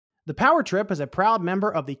The Power Trip is a proud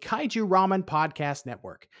member of the Kaiju Ramen Podcast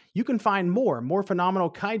Network. You can find more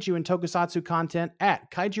phenomenal kaiju and tokusatsu content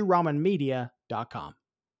at kaijuramenmedia.com.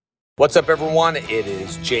 What's up, everyone? It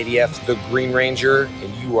is JDF, the Green Ranger,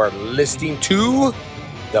 and you are listening to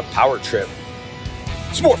The Power Trip.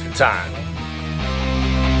 It's morphin' time.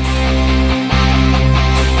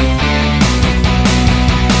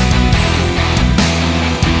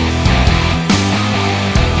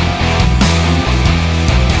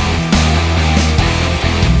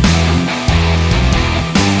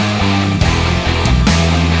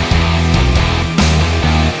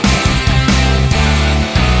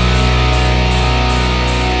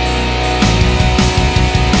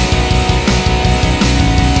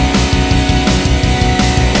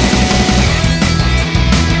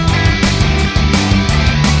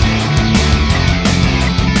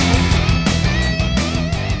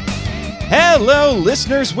 Hello,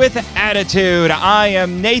 listeners with attitude. I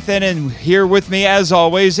am Nathan, and here with me, as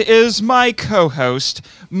always, is my co-host,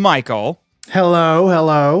 Michael.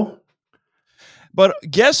 Hello. But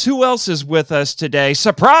guess who else is with us today?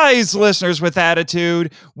 Surprise, listeners with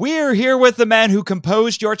attitude. We're here with the man who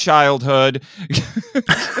composed your childhood,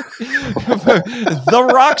 the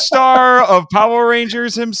rock star of Power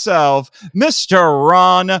Rangers himself, Mr.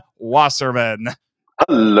 Ron Wasserman.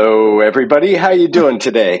 Hello, everybody. How you doing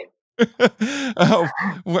today? Oh,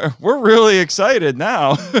 we're really excited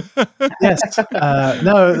now. Yes.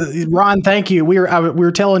 No, Ron, thank you. We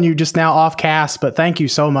were telling you just now off cast, but thank you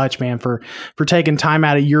so much, man, for taking time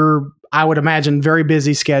out of your, I would imagine, very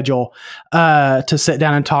busy schedule to sit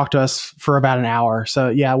down and talk to us for about an hour. So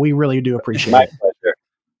yeah, we really do appreciate it.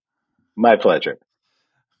 My pleasure.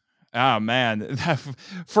 Oh man.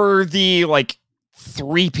 For the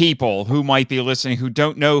three people who might be listening who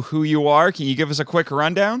don't know who you are, can you give us a quick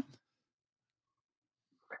rundown?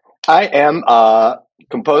 I am a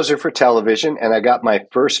composer for television, and I got my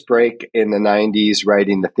first break in the 90s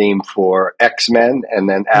writing the theme for X-Men, and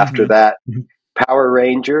then after that, Power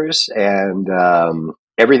Rangers, and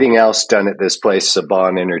everything else done at this place,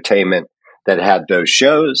 Saban Entertainment, that had those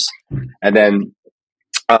shows. And then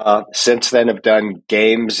since then, I've done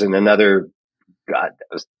games and another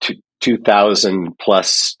 2,000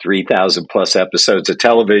 plus, 3,000 plus episodes of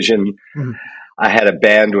television. I had a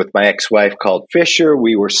band with my ex-wife called Fisher.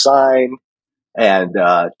 We were signed and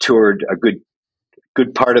toured a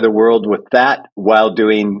good part of the world with that while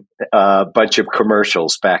doing a bunch of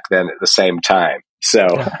commercials back then at the same time. So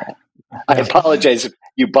I apologize if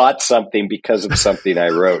you bought something because of something I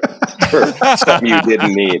wrote for something you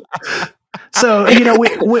didn't need. So,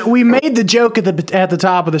 we made the joke at the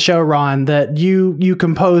top of the show, Ron, that you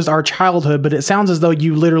composed our childhood, but it sounds as though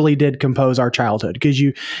you literally did compose our childhood, because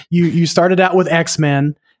you started out with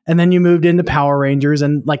X-Men and then you moved into Power Rangers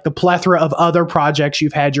and the plethora of other projects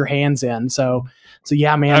you've had your hands in. So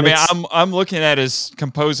yeah, man. I mean, I'm looking at his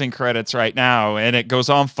composing credits right now, and it goes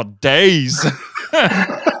on for days.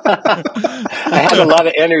 I had a lot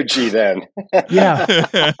of energy then.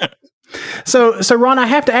 Yeah. So Ron, I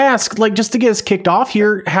have to ask, just to get us kicked off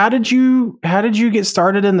here, how did you get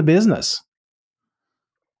started in the business?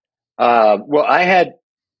 Well, I had,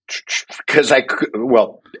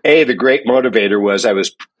 the great motivator was I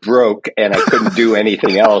was broke and I couldn't do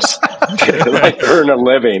anything else to earn a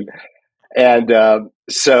living. And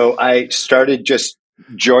so I started just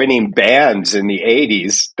joining bands in the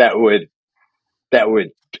 80s that would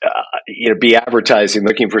be advertising,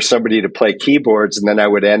 looking for somebody to play keyboards. And then I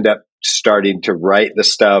would end up starting to write the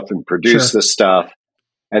stuff and produce the stuff.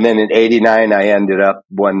 And then in 89, I ended up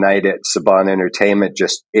one night at Saban Entertainment,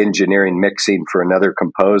 just engineering mixing for another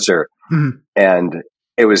composer. And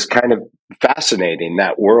it was kind of fascinating,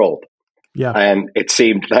 that world. Yeah. And it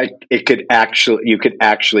seemed like you could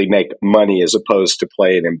actually make money as opposed to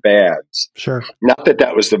playing in bands. Sure. Not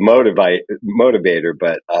that was the motivator,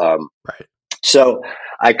 but, right. So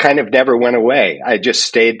I kind of never went away. I just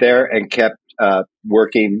stayed there and kept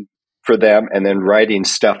working for them and then writing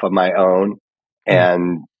stuff of my own.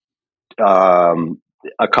 And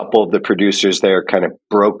a couple of the producers there kind of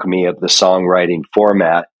broke me of the songwriting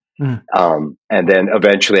format. And then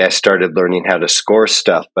eventually I started learning how to score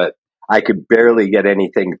stuff, but I could barely get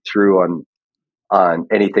anything through on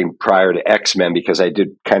anything prior to X-Men because I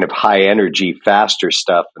did kind of high energy, faster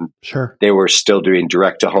stuff. And they were still doing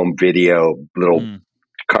direct to home video, little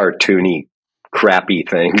cartoony, crappy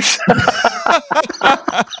things.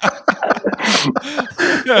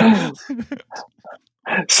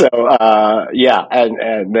 So,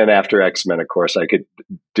 and then after X-Men, of course, I could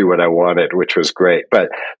do what I wanted, which was great. But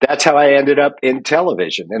that's how I ended up in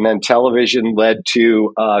television. And then television led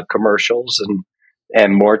to commercials,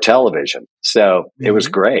 and more television. So it was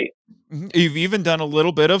great. You've even done a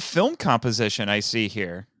little bit of film composition, I see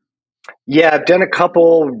here. Yeah, I've done a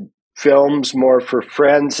couple films more for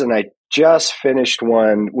friends, and I just finished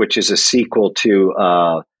one, which is a sequel to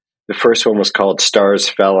the first one was called Stars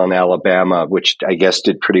Fell in Alabama, which I guess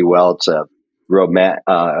did pretty well. It's a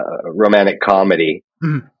romantic comedy.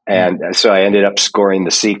 Mm-hmm. And so I ended up scoring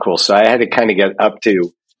the sequel. So I had to kind of get up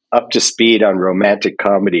to speed on romantic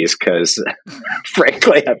comedies because,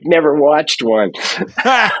 frankly, I've never watched one.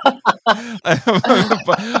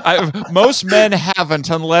 Most men haven't,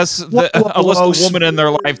 unless the woman in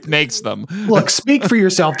their life makes them. Look, speak for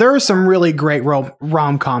yourself. There are some really great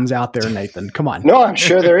rom-coms out there, Nathan. Come on. No, I'm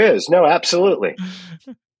sure there is. No, absolutely.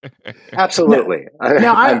 Absolutely.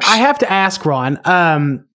 Now I have to ask,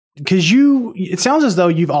 Ron, because it sounds as though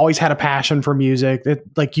you've always had a passion for music.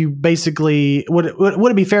 Like you basically, would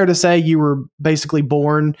it be fair to say you were basically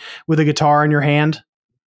born with a guitar in your hand?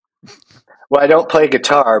 Well, I don't play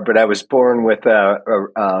guitar, but I was born with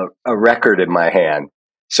a record in my hand.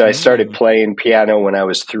 So I started playing piano when I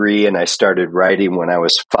was 3, and I started writing when I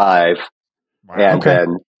was 5. Wow. And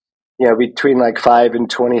then, between like 5 and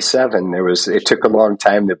 27, it took a long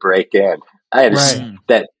time to break in. I had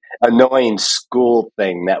that annoying school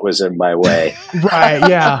thing that was in my way. Right.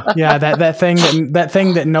 Yeah. That thing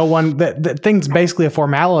that no one, that thing's basically a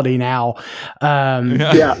formality now.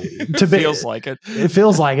 Feels like it. It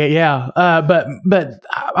feels like it. Yeah. But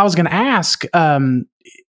I was going to ask,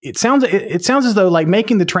 it sounds as though like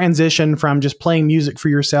making the transition from just playing music for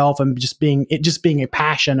yourself and just being a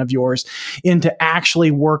passion of yours into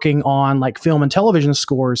actually working on like film and television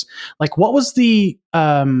scores. Like what was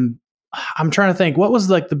I'm trying to think, what was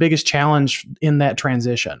like the biggest challenge in that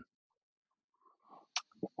transition?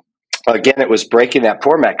 Again, it was breaking that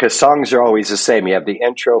format because songs are always the same. You have the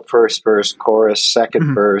intro, first verse, chorus,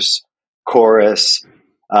 second verse, chorus,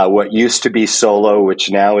 what used to be solo,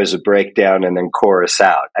 which now is a breakdown, and then chorus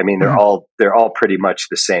out. I mean, they're all pretty much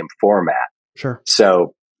the same format. Sure.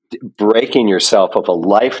 So breaking yourself of a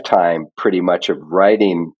lifetime pretty much of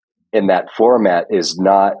writing in that format is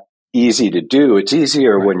not easy to do. It's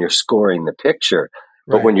easier when you're scoring the picture,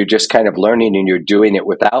 but when you're just kind of learning and you're doing it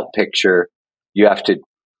without picture, you have to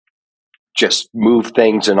just move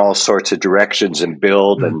things in all sorts of directions and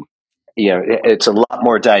build. And, it's a lot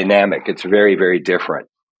more dynamic. It's very, very different.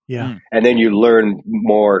 Yeah. And then you learn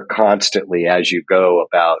more constantly as you go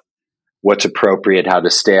about what's appropriate, how to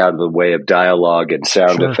stay out of the way of dialogue and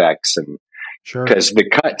sound effects. And because the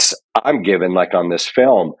cuts I'm given, like on this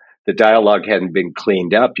film, the dialogue hadn't been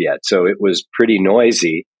cleaned up yet. So it was pretty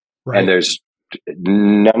noisy and there's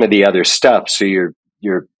none of the other stuff. So you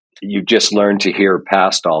just learn to hear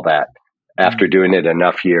past all that after doing it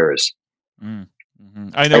enough years.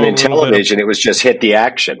 I know. And in television, it was just hit the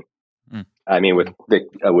action. I mean,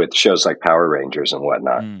 with shows like Power Rangers and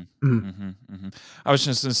whatnot. I was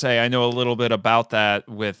just going to say, I know a little bit about that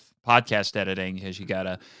with podcast editing, because you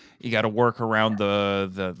gotta work around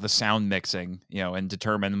the sound mixing, and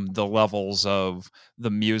determine the levels of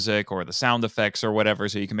the music or the sound effects or whatever,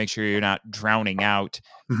 so you can make sure you're not drowning out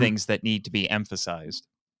things that need to be emphasized.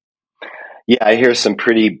 Yeah, I hear some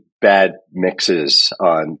pretty bad mixes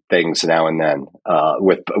on things now and then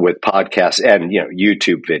with podcasts and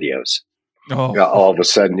YouTube videos. All of a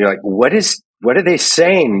sudden, you're like, what are they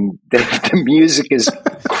saying? The music is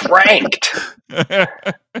cranked.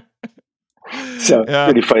 So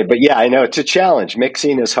pretty funny, but I know it's a challenge.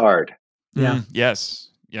 Mixing is hard. Yeah. Yes,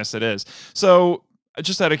 it is. So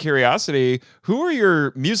just out of curiosity, who are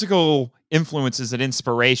your musical influences and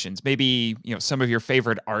inspirations? Maybe, some of your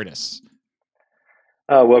favorite artists.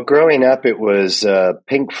 Well, growing up, it was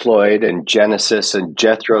Pink Floyd and Genesis and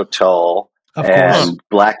Jethro Tull and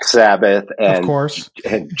Black Sabbath and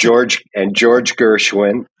George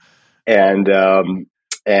Gershwin and a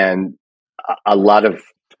lot of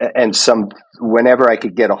some. Whenever I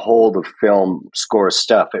could get a hold of film score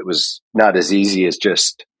stuff, it was not as easy as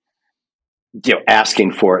just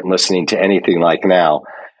asking for it and listening to anything like now.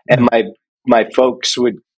 And my folks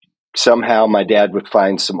would. Somehow my dad would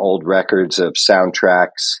find some old records of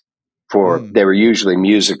soundtracks they were usually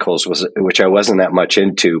musicals, which I wasn't that much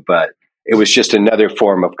into, but it was just another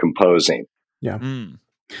form of composing. Yeah.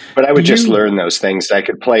 But I would just learn those things. I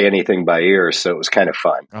could play anything by ear, so it was kind of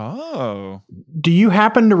fun. Oh. Do you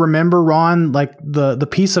happen to remember, Ron, like the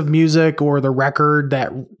piece of music or the record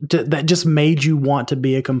that just made you want to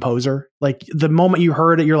be a composer? Like the moment you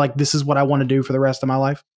heard it, you're like, this is what I want to do for the rest of my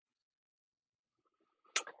life?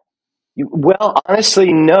 Well,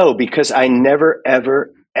 honestly, no, because I never,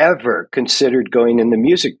 ever, ever considered going in the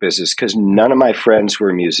music business because none of my friends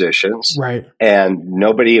were musicians. Right. And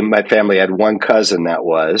nobody in my family had one cousin that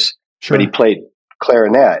was, Sure. but he played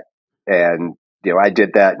clarinet. And, I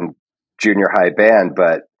did that in junior high band,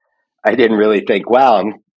 but I didn't really think, wow,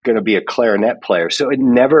 I'm going to be a clarinet player. So it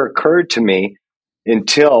never occurred to me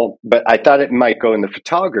but I thought it might go into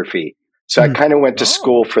photography. So I kind of went to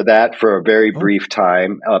school for that for a very brief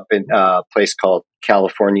time up in a place called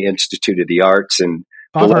California Institute of the Arts in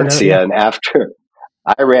Valencia. And after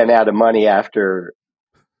I ran out of money after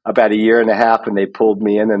about a year and a half, and they pulled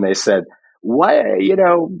me in and they said, why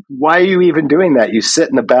are you even doing that? You sit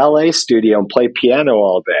in the ballet studio and play piano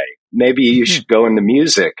all day. Maybe you should go into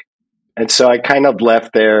music. And so I kind of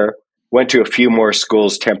left there, went to a few more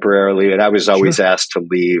schools temporarily, and I was always asked to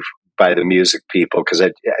leave by the music people because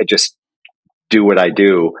I just do what I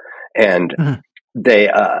do. And then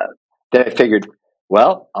I figured,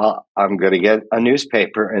 well, I'm going to get a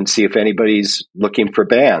newspaper and see if anybody's looking for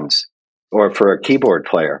bands or for a keyboard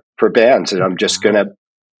player for bands. And I'm just going to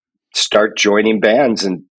start joining bands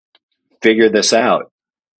and figure this out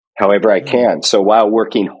however I can. So while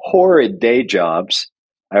working horrid day jobs,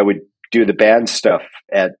 I would do the band stuff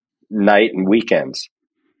at night and weekends.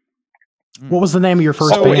 What was the name of your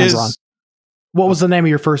first band, Ron? What was the name of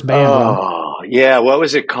your first band, Ron? Oh, yeah. What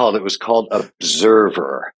was it called? It was called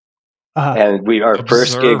Observer. And our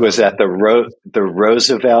first gig was at the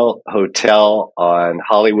Roosevelt Hotel on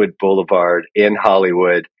Hollywood Boulevard in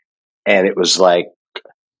Hollywood. And it was like,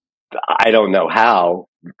 I don't know how,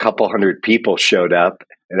 a couple hundred people showed up.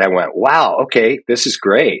 And I went, wow, okay, this is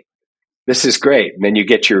great. This is great. And then you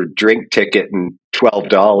get your drink ticket and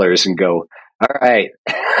 $12 and go, all right.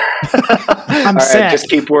 I'm all set. Right, just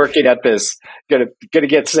keep working at this. Gonna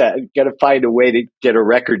get set. Gotta find a way to get a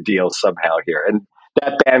record deal somehow here. And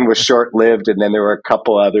that band was short lived, and then there were a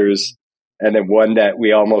couple others, and then one that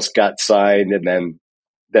we almost got signed, and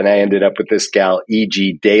then I ended up with this gal,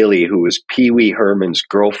 E.G. Daly, who was Pee Wee Herman's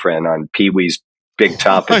girlfriend on Pee Wee's Big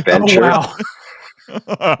Top Adventure. Oh,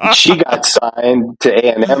 wow. She got signed to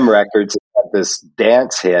A&M Records and had this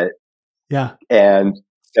dance hit. Yeah. And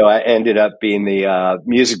so I ended up being the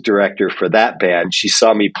music director for that band. She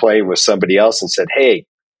saw me playing with somebody else and said, hey,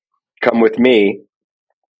 come with me.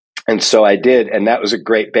 And so I did. And that was a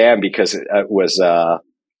great band because it was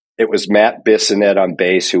Matt Bissonette on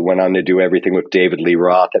bass, who went on to do everything with David Lee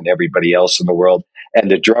Roth and everybody else in the world. And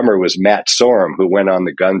the drummer was Matt Sorum, who went on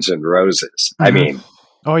the Guns N' Roses. I mean,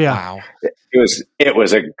 oh yeah, wow. It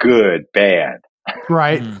was a good band.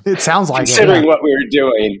 Right. It sounds like considering what we were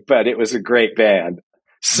doing, but it was a great band.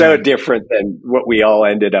 So different than what we all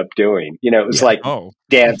ended up doing. It was like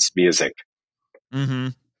dance music. Mm-hmm.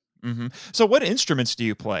 Mm-hmm. So what instruments do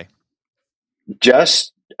you play?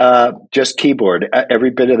 Just keyboard.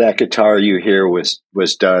 Every bit of that guitar you hear was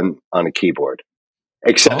done on a keyboard,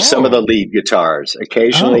 except some of the lead guitars.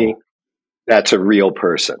 Occasionally, that's a real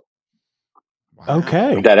person.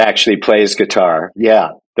 Okay. That actually plays guitar.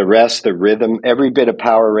 Yeah. The rest, the rhythm, every bit of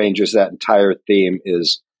Power Rangers, that entire theme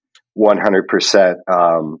is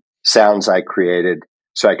 100% sounds I created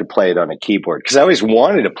so I could play it on a keyboard. Because I always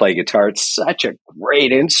wanted to play guitar. It's such a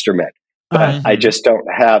great instrument. But I just don't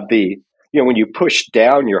have when you push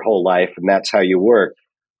down your whole life and that's how you work,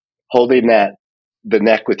 holding the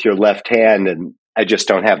neck with your left hand, and I just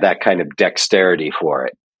don't have that kind of dexterity for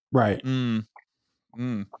it. Right.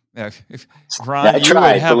 Yeah, Ron, I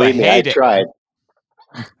tried. Believe me, I tried.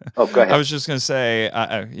 Oh, go ahead. I was just going to say,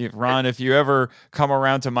 Ron, if you ever come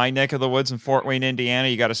around to my neck of the woods in Fort Wayne, Indiana,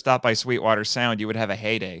 you got to stop by Sweetwater Sound. You would have a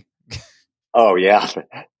heyday. Oh, yeah.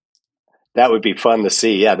 That would be fun to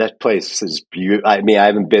see. Yeah, that place is beautiful. I mean, I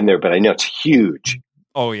haven't been there, but I know it's huge.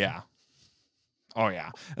 Oh, yeah. Oh,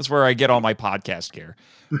 yeah. That's where I get all my podcast gear.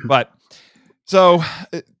 But so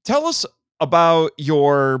tell us about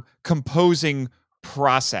your composing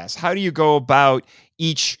process. How do you go about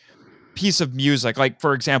each piece of music? Like,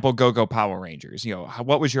 for example, Go-Go Power Rangers.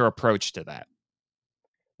 What was your approach to that?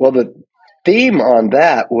 Well, the theme on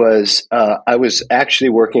that was I was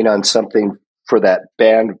actually working on something for that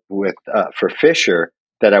band for Fisher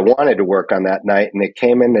that I wanted to work on that night. And they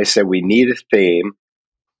came in, they said, we need a theme.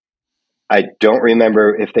 I don't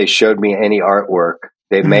remember if they showed me any artwork.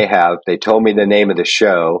 They may have. They told me the name of the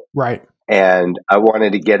show. Right. And I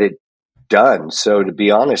wanted to get it done. So to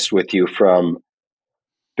be honest with you, from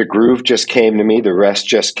the groove just came to me, the rest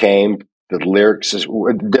just came. The lyrics,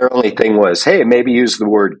 their only thing was, hey, maybe use the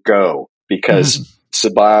word go, because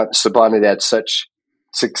Saban had such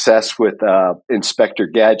success with Inspector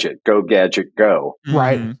Gadget, Go Gadget Go.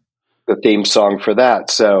 Right. The theme song for that.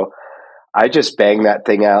 So I just banged that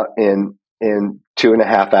thing out in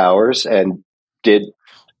 2.5 hours and did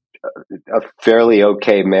a fairly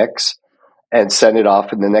okay mix and sent it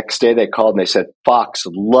off. And the next day they called and they said, Fox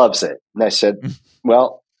loves it. And I said,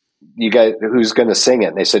 well, you guys, who's going to sing it?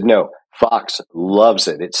 And they said, no, Fox loves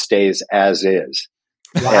it. It stays as is.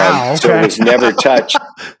 Wow. And so it was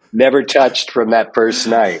never touched from that first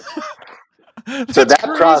night. So that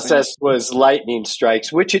crazy. process was lightning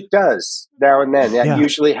strikes, which it does now and then. That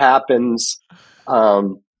usually happens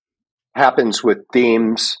with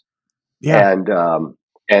themes and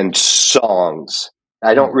songs.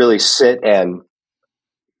 I don't really sit and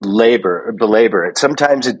belabor it.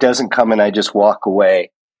 Sometimes it doesn't come and I just walk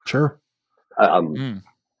away. Sure.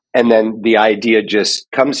 And then the idea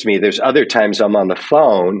just comes to me. There's other times I'm on the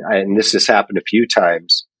phone, and this has happened a few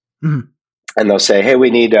times, and they'll say, hey, we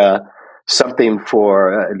need something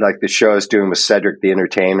for like the show I was doing with Cedric the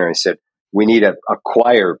Entertainer. I said, we need a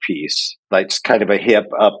choir piece, like it's kind of a hip,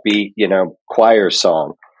 upbeat, choir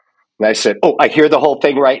song. And I said, oh, I hear the whole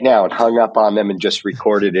thing right now, and hung up on them and just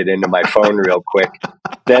recorded it into my phone real quick.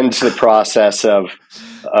 Then's the process of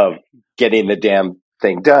getting the damn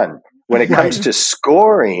thing done. When it comes to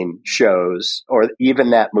scoring shows or even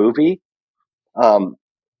that movie,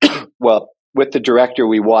 well, with the director,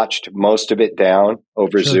 we watched most of it down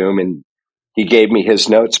over Zoom, and he gave me his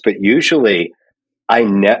notes. But usually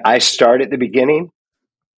I start at the beginning,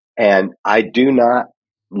 and I do not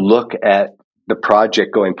look at the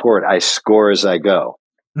project going forward. I score as I go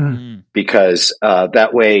because that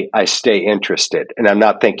way I stay interested. And I'm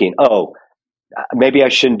not thinking, oh, maybe I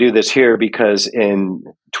shouldn't do this here because in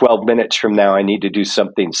 12 minutes from now, I need to do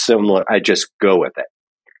something similar. I just go with it.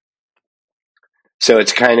 So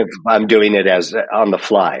it's kind of, I'm doing it as on the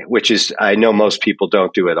fly, which is, I know most people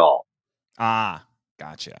don't do at all. Ah,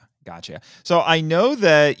 gotcha. So I know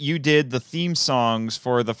that you did the theme songs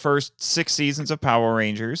for the first 6 seasons of Power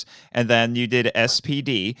Rangers, and then you did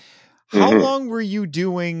SPD. How long were you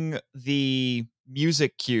doing the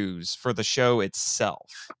music cues for the show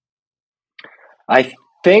itself? I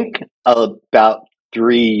think about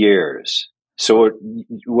 3 years. So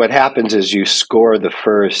what happens is you score the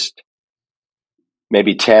first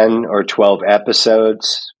maybe 10 or 12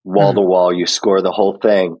 episodes, wall to wall. You score the whole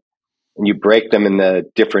thing, and you break them in the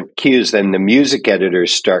different cues. Then the music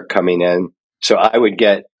editors start coming in. So I would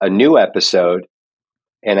get a new episode,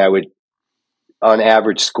 and I would, on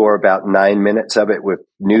average, score about 9 minutes of it with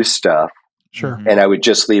new stuff. Sure. And I would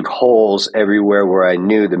just leave holes everywhere where I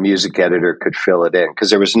knew the music editor could fill it in, because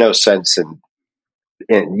there was no sense in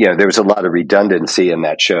there was a lot of redundancy in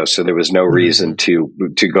that show. So there was no reason to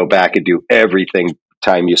go back and do everything.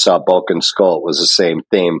 Time you saw Bulk and Skull, it was the same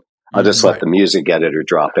theme. I'll just let the music editor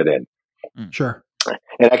drop it in. Sure.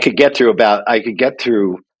 And I could get through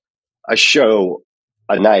a show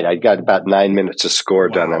a night. I got about 9 minutes of score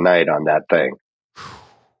done a night on that thing,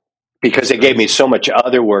 because it gave me so much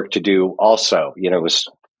other work to do. Also, it was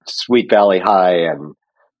Sweet Valley High and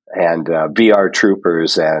VR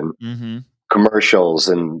Troopers and commercials,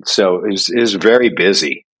 and so it was very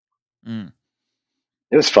busy. It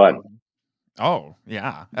was fun. Oh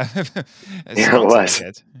yeah, it was.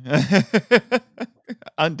 like it.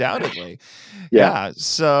 Undoubtedly. Yeah.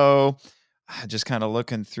 So just kind of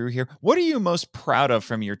looking through here, what are you most proud of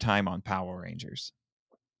from your time on Power Rangers?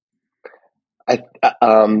 That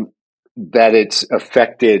it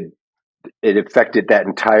affected that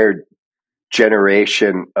entire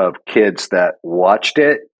generation of kids that watched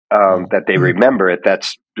it, that they remember it.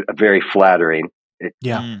 That's very flattering.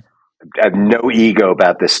 I have no ego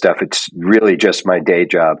about this stuff. It's really just my day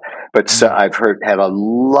job. But so I've had a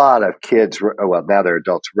lot of kids, well, now they're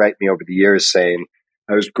adults, write me over the years saying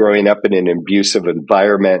I was growing up in an abusive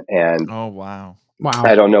environment, and oh wow,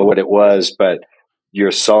 I don't know what it was, but your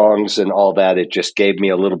songs and all that, it just gave me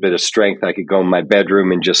a little bit of strength. I could go in my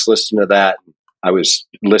bedroom and just listen to that. I was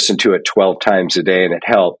listening to it 12 times a day, and it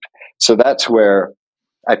helped. So that's where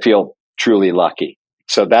I feel truly lucky.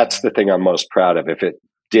 So that's the thing I'm most proud of. If it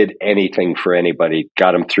did anything for anybody,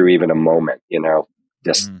 got them through even a moment,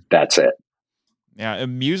 just that's it. Yeah,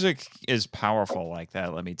 music is powerful like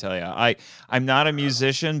that, let me tell you. I'm not a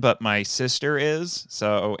musician, but my sister is.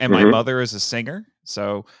 So, and my mother is a singer,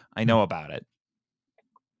 so I know about it.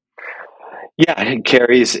 Yeah, it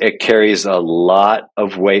carries a lot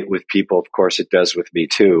of weight with people. Of course, it does with me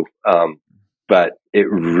too. But it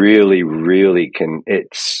really, really can.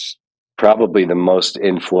 It's probably the most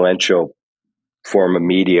influential form of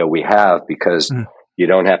media we have, because you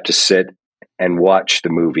don't have to sit and watch the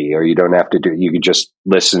movie, or you don't have to you can just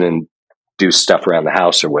listen and do stuff around the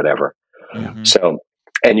house or whatever. So,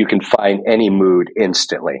 and you can find any mood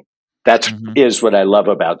instantly. That's is what I love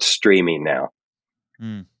about streaming now.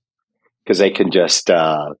 Because they can just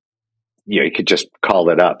you could just call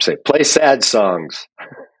it up, say, play sad songs,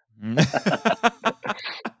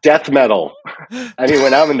 death metal. I mean,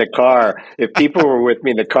 when I'm in the car, if people were with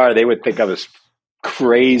me in the car, they would think I was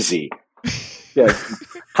crazy. Yeah.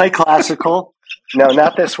 Play classical. No,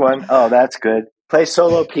 not this one. Oh, that's good. Play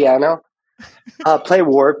solo piano. Play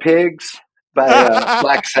War Pigs by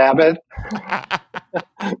Black Sabbath.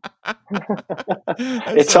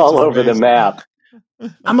 It's all over the map.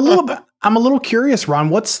 I'm a little curious, Ron.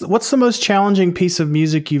 What's the most challenging piece of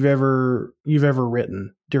music you've ever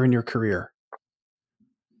written during your career?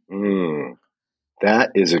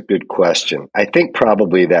 That is a good question. I think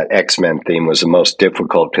probably that X-Men theme was the most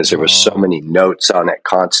difficult because there were so many notes on it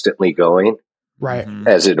constantly going, right,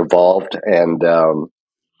 as it evolved. And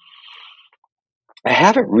I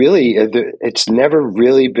haven't really, it's never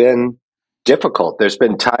really been difficult. There's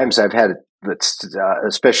been times I've had,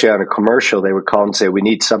 especially on a commercial, they would call and say, we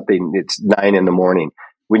need something. It's 9 a.m.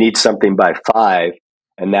 We need something by 5.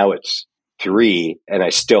 And now it's 3 and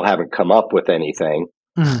I still haven't come up with anything.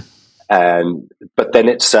 Mm. But then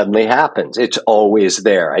it suddenly happens. It's always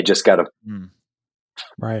there. I just got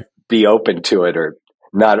to be open to it or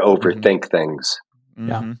not overthink things.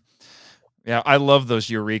 Mm-hmm. Yeah. I love those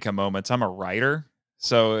eureka moments. I'm a writer.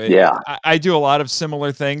 So I do a lot of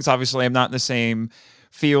similar things. Obviously I'm not in the same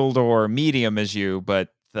field or medium as you, but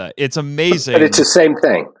it's amazing. But it's the same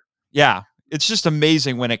thing. Yeah. It's just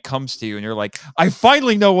amazing when it comes to you and you're like, I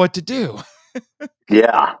finally know what to do.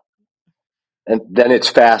 Yeah. And then it's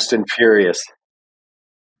fast and furious.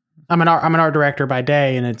 I'm an art director by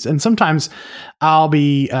day, and sometimes I'll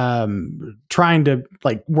be trying to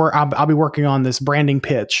work. I'll be working on this branding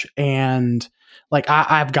pitch, and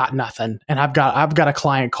I've got nothing, and I've got a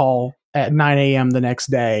client call at 9 a.m. the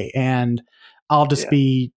next day, and I'll just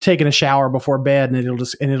be taking a shower before bed, and it'll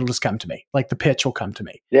just come to me. Like the pitch will come to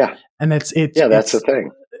me. Yeah, and that's the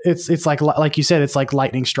thing. It's like you said, it's like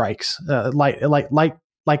lightning strikes,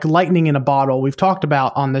 like lightning in a bottle. We've talked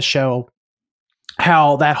about on this show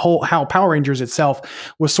how Power Rangers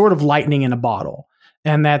itself was sort of lightning in a bottle.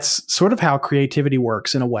 And that's sort of how creativity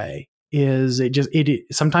works in a way. Is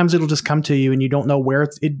sometimes it'll just come to you and you don't know where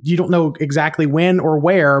you don't know exactly when or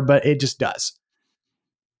where, but it just does.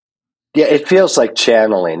 Yeah, it feels like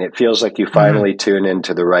channeling. It feels like you finally tune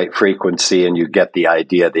into the right frequency and you get the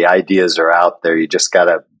idea. The ideas are out there. You just got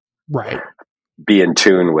to be in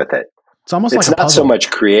tune with it. It's almost it's like a puzzle. Not so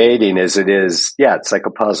much creating as it is. Yeah, it's like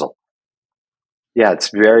a puzzle. Yeah, it's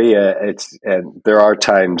very. And there are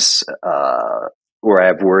times where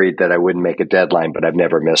I've worried that I wouldn't make a deadline, but I've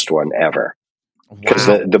never missed one ever. Because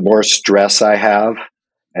the more stress I have,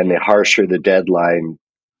 and the harsher the deadline,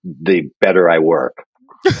 the better I work.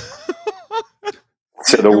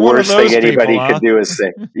 So the worst thing anybody could do is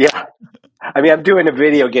say, "Yeah." I mean, I'm doing a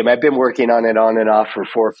video game. I've been working on it on and off for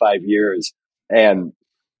 4 or 5 years, and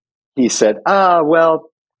he said, well,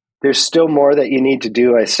 there's still more that you need to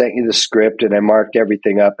do. I sent you the script and I marked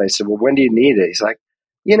everything up. I said, well, when do you need it? He's like,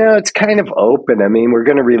 it's kind of open. I mean, we're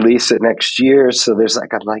going to release it next year. So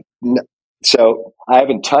I'm like, no. So I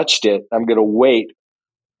haven't touched it. I'm going to wait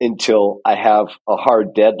until I have a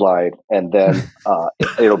hard deadline and then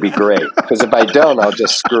it'll be great. Because if I don't, I'll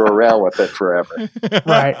just screw around with it forever.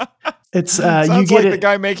 Right. It's sounds you get like the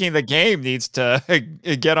guy making the game needs to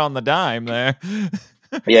get on the dime there.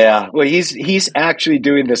 Yeah, well, he's actually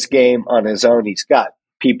doing this game on his own. He's got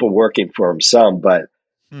people working for him some, but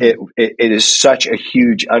it is such a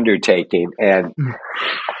huge undertaking, and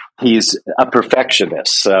he's a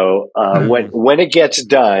perfectionist. So when it gets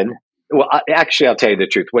done, well, actually, I'll tell you the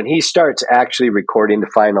truth. When he starts actually recording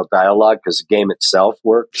the final dialogue, because the game itself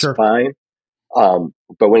works fine,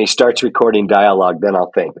 but when he starts recording dialogue, then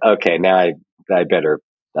I'll think, okay, now I better.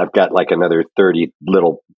 I've got like another 30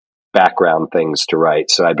 little background things to write,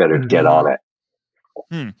 so I better get on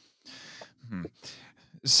it.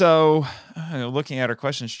 So looking at our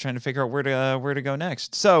questions, trying to figure out where to go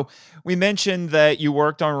next. So we mentioned that you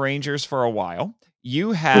worked on Rangers for a while.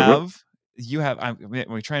 We're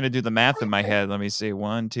trying to do the math in my head. Let me see.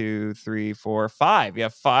 1, 2, 3, 4, 5. You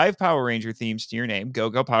have 5 Power Ranger themes to your name.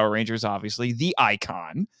 Go Power Rangers, obviously the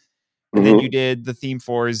icon. And then you did the theme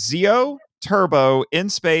for Zeo, Turbo, In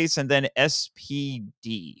Space, and then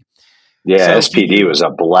SPD. Yeah, so SPD was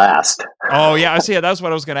a blast. Oh, yeah. I see. That's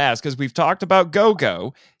what I was going to ask, because we've talked about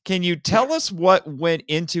Go. Can you tell us what went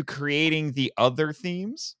into creating the other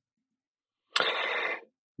themes?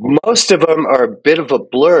 Most of them are a bit of a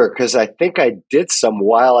blur, because I think I did some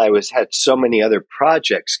while I had so many other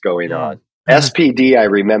projects going on. SPD I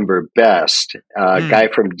remember best. A guy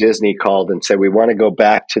from Disney called and said, we want to go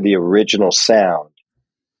back to the original sound,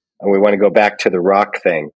 and we want to go back to the rock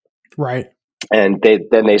thing. Right. and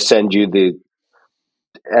they send you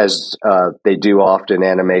as they do often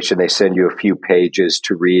animation, they send you a few pages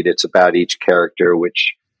to read. It's about each character,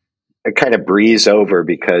 which I kind of breeze over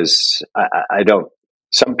because I don't.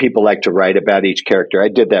 Some people like to write about each character. I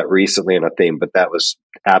did that recently in a theme, but that was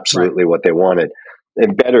absolutely what they wanted.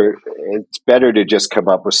 And it's better to just come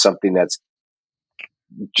up with something that's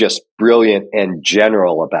just brilliant and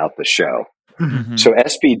general about the show. Mm-hmm. So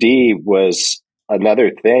SPD was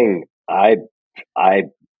another thing. I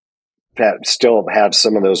still have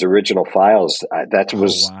some of those original files. That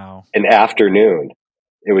was an afternoon.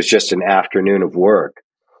 It was just an afternoon of work.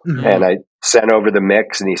 Mm-hmm. And I sent over the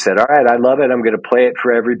mix, and he said, all right, I love it. I'm going to play it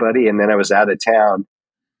for everybody. And then I was out of town,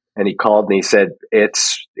 and he called and he said,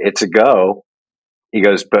 it's a go. He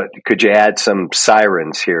goes, but could you add some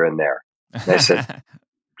sirens here and there? And I said,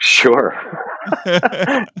 sure.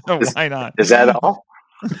 Why not? Is that all?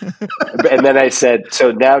 And then I said,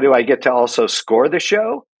 so now do I get to also score the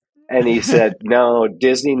show? And he said, no,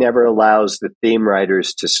 Disney never allows the theme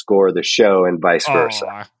writers to score the show and vice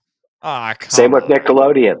versa. Same with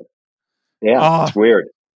Nickelodeon. Yeah, it's weird.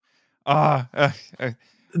 That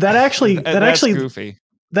actually goofy.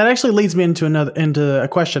 That actually leads me into a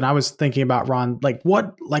question I was thinking about, Ron.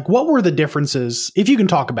 What were the differences, if you can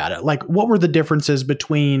talk about it? What were the differences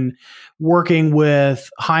between working with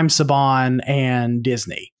Haim Saban and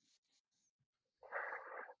Disney?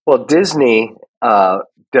 Well, Disney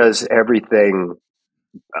does everything.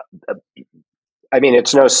 I mean,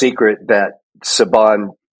 it's no secret that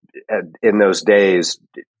Saban, in those days,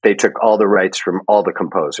 they took all the rights from all the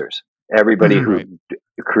composers. Everybody who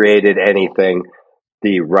created anything,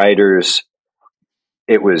 the writers,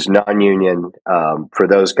 it was non-union for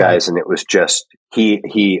those guys, and it was just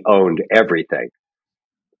he owned everything.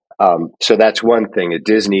 So that's one thing. At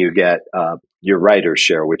Disney, you get your writer's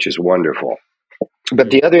share, which is wonderful. But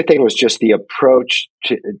the other thing was just the approach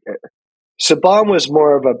to Saban was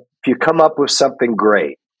more of if you come up with something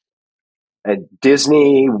great. And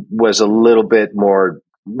Disney was a little bit more,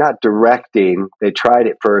 not directing. They tried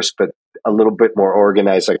it first, but a little bit more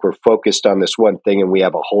organized. Like, we're focused on this one thing and we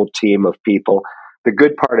have a whole team of people. The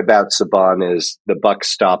good part about Saban is the buck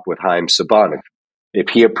stopped with Haim Saban. If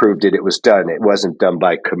he approved it, it was done. It wasn't done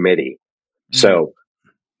by committee. So,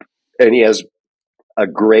 and he has a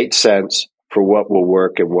great sense for what will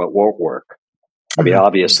work and what won't work. I mean,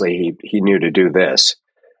 obviously he knew to do this.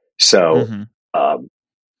 So,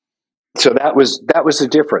 so that was the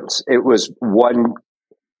difference. It was one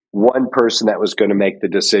person that was going to make the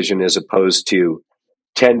decision, as opposed to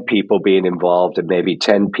 10 people being involved, and maybe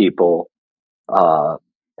 10 people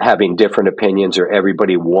having different opinions, or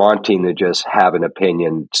everybody wanting to just have an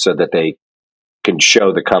opinion so that they can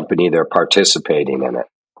show the company they're participating in it.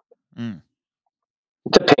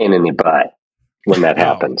 It's a pain in the butt when that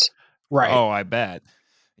happens. Right. Oh, I bet.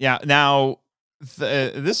 Yeah. Now,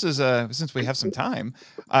 this is since we have some time,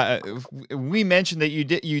 we mentioned that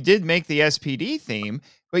you did make the SPD theme,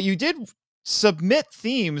 but you did submit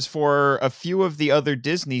themes for a few of the other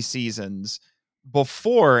Disney seasons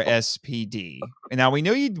before SPD. And now we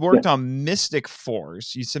know you'd worked on Mystic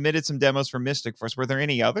Force. You submitted some demos for Mystic Force. Were there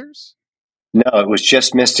any others? No, it was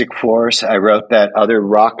just Mystic Force. I wrote that other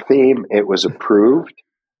rock theme. It was approved.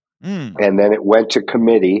 And then it went to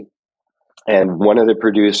committee, and one of the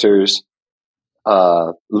producers,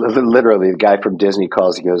 literally the guy from Disney,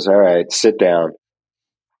 calls. He goes, all right, sit down.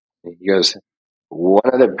 He goes,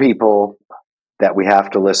 one of the people that we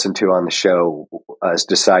have to listen to on the show has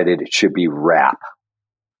decided it should be rap.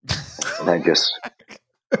 And I just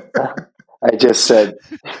said,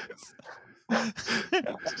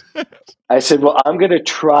 well, I'm going to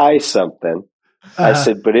try something. I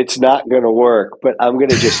said, but it's not going to work, but I'm going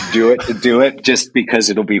to just do it to do it, just because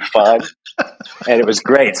it'll be fun. And it was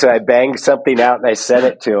great. So I banged something out and I sent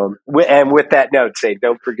it to him. And with that note saying,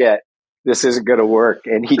 don't forget, this isn't going to work.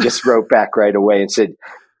 And he just wrote back right away and said,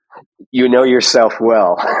 you know yourself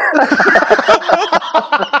well.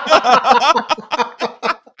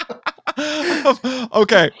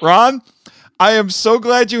 Okay, Ron, I am so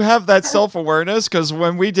glad you have that self-awareness, because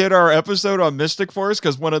when we did our episode on Mystic Force,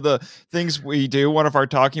 because one of the things we do, one of our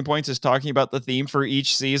talking points is talking about the theme for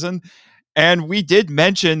each season. And we did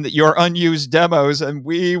mention your unused demos, and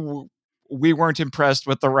we weren't impressed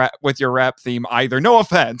with with your rap theme either. No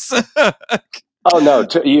offense. Oh no,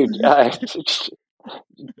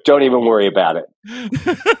 don't even worry about it.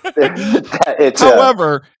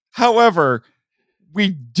 However, we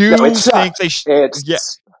do think they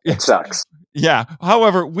it sucks. Yeah.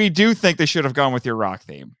 However, we do think they should have gone with your rock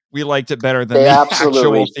theme. We liked it better than the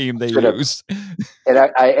actual theme they used. And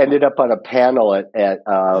I ended up on a panel at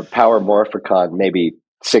Power Morphicon maybe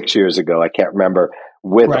 6 years ago. I can't remember,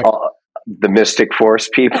 with Right. all the Mystic Force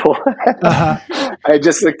people. Uh-huh. I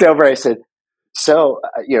just looked over. I said, so,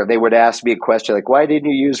 they would ask me a question like, why didn't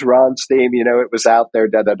you use Ron's theme? It was out there,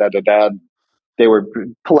 da, da, da, da, da. They were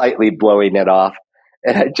politely blowing it off.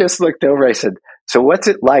 And I just looked over. I said, so what's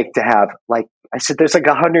it like to have, like, I said, there's like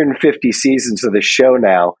 150 seasons of the show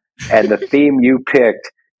now. And the theme you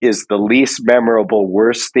picked is the least memorable,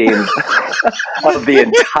 worst theme of the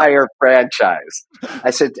entire franchise.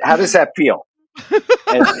 I said, how does that feel?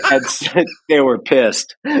 And they were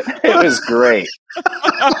pissed. It was great.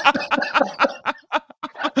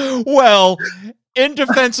 Well, in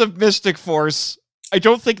defense of Mystic Force, I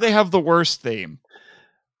don't think they have the worst theme.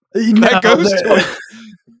 No,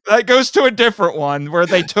 That goes to a different one where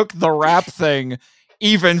they took the rap thing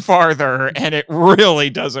even farther, and it really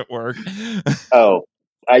doesn't work. Oh,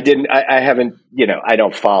 I haven't. I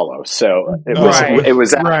don't follow. So it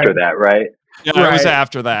was after that, right? Yeah, it was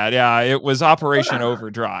after that. Yeah, it was Operation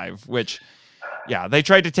Overdrive, which, they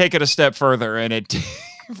tried to take it a step further, and it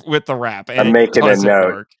with the rap. And I'm making a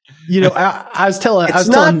note. Work. I was telling. It's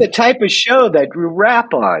not the type of show that we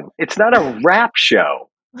rap on. It's not a rap show.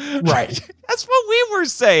 Right. That's what we were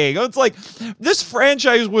saying. It's like, this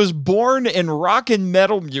franchise was born in rock and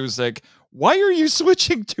metal music. Why are you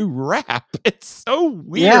switching to rap? It's so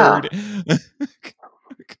weird. Yeah.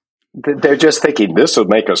 They're just thinking, this will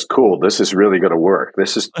make us cool. This is really going to work.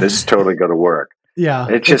 This is totally going to work. Yeah.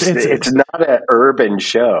 It's not an urban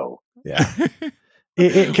show. Yeah.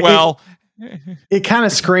 It kind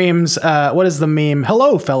of screams, what is the meme?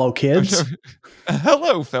 Hello, fellow kids.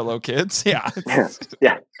 Hello, fellow kids. Yeah.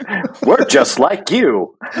 Yeah. We're just like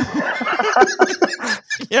you.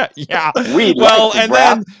 Yeah. We and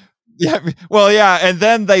rap. And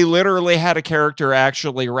then they literally had a character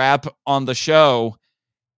actually rap on the show,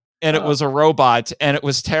 and it was a robot, and it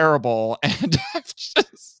was terrible. And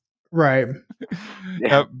just right.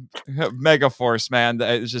 Megaforce, man,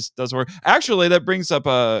 it just doesn't work. Actually, that brings up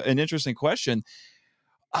an interesting question.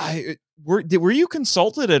 Were you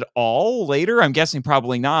consulted at all later? I'm guessing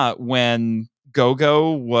probably not, when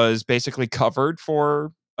Go-Go was basically covered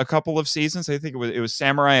for a couple of seasons. I think it was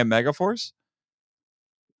Samurai and Megaforce.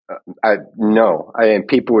 No.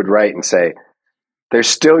 People would write and say, they're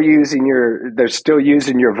still using your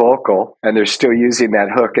vocal, and they're still using that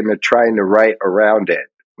hook, and they're trying to write around it.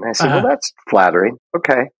 And I said, well, that's flattering.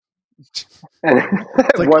 Okay. And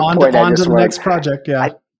at like one point, on to the next project. Yeah.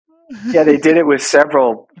 They did it with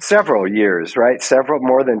several years, right? Several,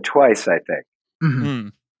 more than twice, I think. Mm-hmm.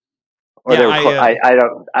 Or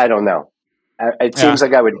I don't know. It seems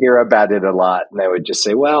like I would hear about it a lot, and I would just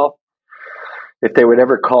say, well, if they would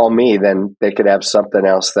ever call me, then they could have something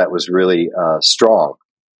else that was really strong.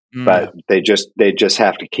 But they just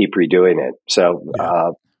have to keep redoing it. So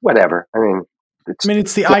whatever. I mean,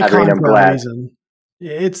 it's the icon for a reason.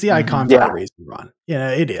 It's the icon for a reason, Ron.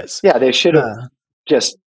 It is. Yeah, they should have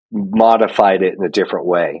just modified it in a different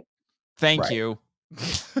way. Thank you.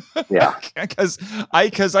 Yeah, because I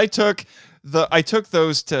took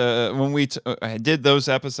those to when we did those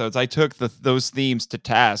episodes. I took those themes to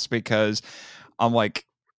task, because I'm like,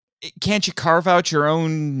 can't you carve out your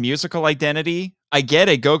own musical identity? I get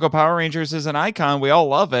it. Go-Go Power Rangers is an icon. We all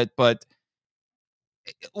love it, but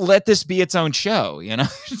let this be its own show,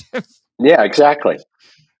 Yeah, exactly.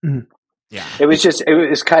 Mm-hmm. Yeah. It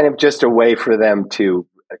was kind of just a way for them to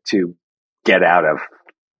get out of,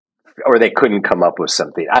 or they couldn't come up with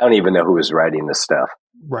something. I don't even know who was writing this stuff.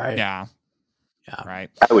 Right. Yeah. Right.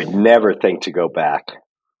 I would never think to go back.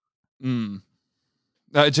 To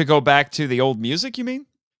go back to the old music, you mean?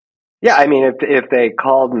 Yeah, I mean, if they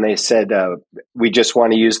called and they said, we just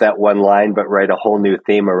want to use that one line, but write a whole new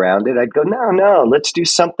theme around it, I'd go, no, let's do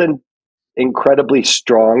something incredibly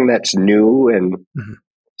strong that's new and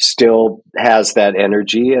still has that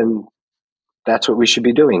energy, and that's what we should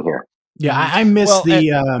be doing here. Yeah, I miss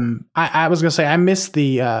I was gonna say I miss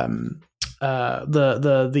the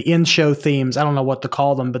in-show themes. I don't know what to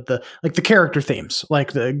call them, but the character themes,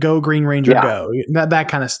 like the Go Green Ranger Go, that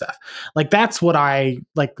kind of stuff. Like that's what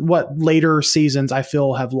what later seasons I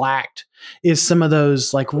feel have lacked is some of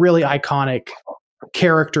those like really iconic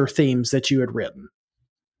character themes that you had written.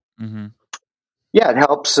 Mm-hmm. Yeah, it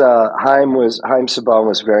helps. Haim Saban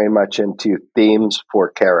was very much into themes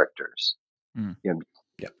for characters.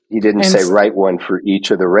 He didn't say write one for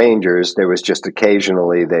each of the Rangers. There was just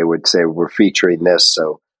occasionally they would say, we're featuring this,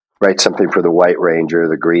 so write something for the White Ranger,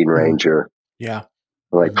 the Green Ranger. Yeah.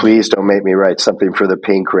 I'm like, please don't make me write something for the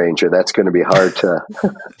Pink Ranger. That's going to be hard to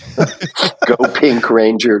go Pink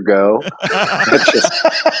Ranger, go.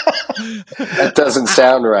 That doesn't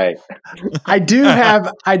sound right. I do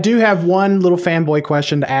have one little fanboy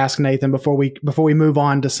question to ask Nathan before we move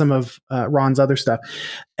on to some of Ron's other stuff,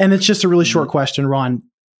 and it's just a really short question, Ron.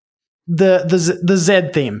 The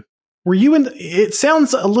Zed theme. Were you in? It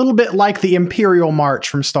sounds a little bit like the Imperial March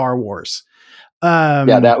from Star Wars.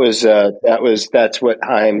 That's what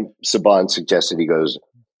Haim Saban suggested. He goes,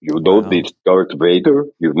 "You know this Darth Vader.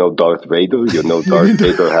 You know Darth Vader. You know Darth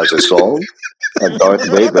Vader has a song." And Darth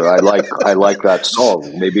Vader, I like that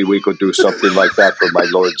song. Maybe we could do something like that for my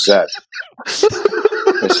Lord Zed.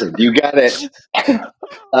 I said, "You got it.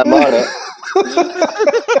 I'm on it."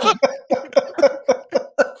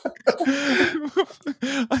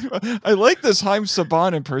 I like this Haim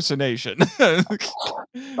Saban impersonation.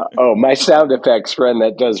 My sound effects friend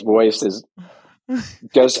that does voices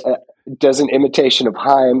does an imitation of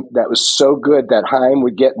Haim that was so good that Haim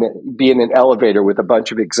would be in an elevator with a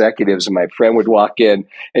bunch of executives, and my friend would walk in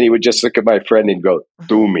and he would just look at my friend and go,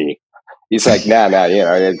 "Do me." He's like, nah,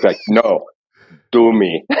 it's like, "No, do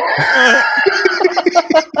me."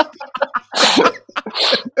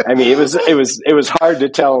 I mean, it was hard to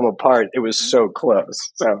tell them apart. It was so close.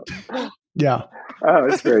 So yeah. Oh,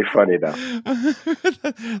 it's very funny though.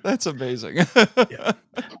 That's amazing. Yeah.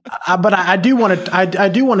 But I do want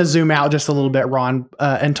to zoom out just a little bit, Ron,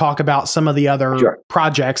 and talk about some of the other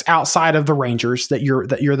projects outside of the Rangers that you're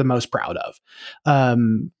the most proud of.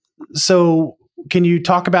 So can you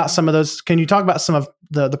talk about some of those? Can you talk about some of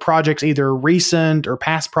the projects, either recent or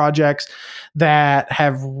past projects that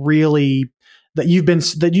have really you've been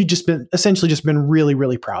really,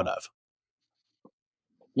 really proud of?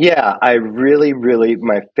 Yeah, I really,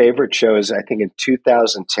 my favorite show is, I think in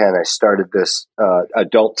 2010, I started this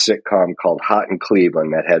adult sitcom called Hot in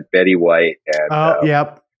Cleveland that had Betty White and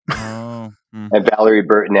and Valerie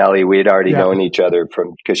Bertinelli. We had already known each other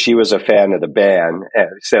because she was a fan of the band.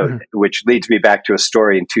 Which leads me back to a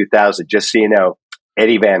story in 2000. Just so you know,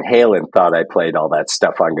 Eddie Van Halen thought I played all that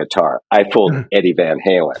stuff on guitar. I fooled Eddie Van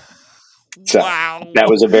Halen. So that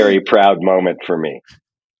was a very proud moment for me.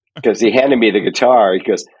 Because he handed me the guitar. He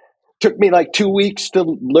goes, "Took me like 2 weeks to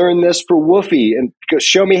learn this for Woofy, and he goes,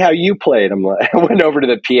 show me how you play it." I went over to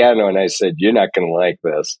the piano and I said, "You're not going to like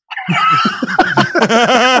this."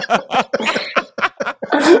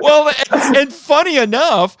 Well, and funny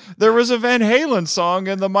enough, there was a Van Halen song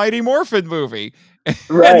in the Mighty Morphin movie.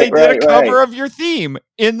 Right, and they did a cover of your theme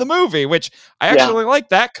in the movie, which I actually like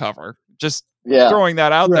that cover. Just throwing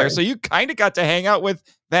that out there. So you kind of got to hang out with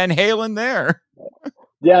Van Halen there.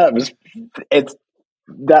 Yeah,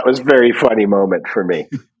 that was a very funny moment for me.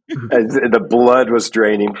 As the blood was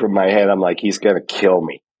draining from my head. I'm like, he's going to kill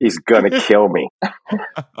me. He's going to kill me.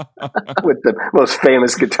 With the most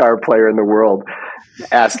famous guitar player in the world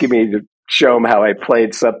asking me to show him how I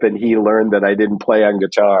played something he learned that I didn't play on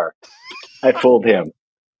guitar. I fooled him.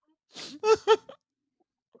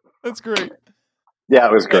 That's great. Yeah,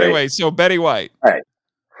 it was great. Anyway, so Betty White. All right.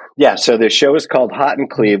 Yeah, so the show is called Hot in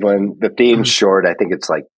Cleveland. The theme's short. I think it's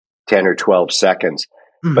like 10 or 12 seconds.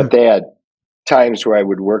 Mm-hmm. But they had times where I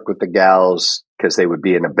would work with the gals because they would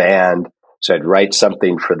be in a band. So I'd write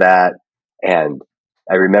something for that. And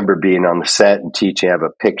I remember being on the set and teaching. I have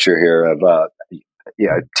a picture here of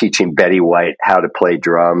teaching Betty White how to play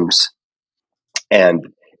drums. And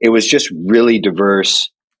it was just really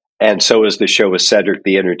diverse. And so was the show with Cedric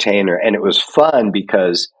the Entertainer. And it was fun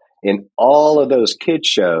because in all of those kid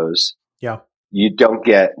shows, you don't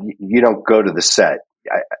go to the set.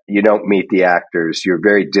 You don't meet the actors. You're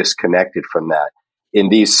very disconnected from that. In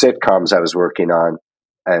these sitcoms I was working on,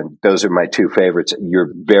 and those are my two favorites,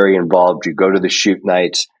 you're very involved. You go to the shoot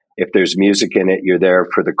nights. If there's music in it, you're there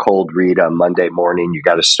for the cold read on Monday morning. You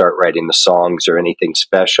got to start writing the songs or anything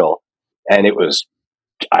special. And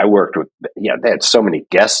I worked with, they had so many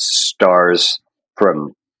guest stars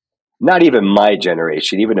from not even my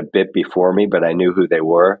generation, even a bit before me, but I knew who they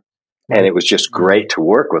were. And it was just great to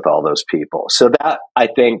work with all those people. So that, I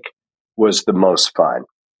think, was the most fun.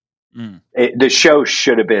 The show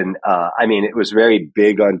should have been, it was very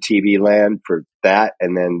big on TV land for that.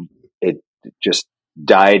 And then it just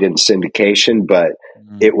died in syndication, but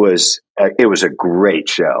it was a great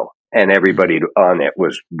show. And everybody on it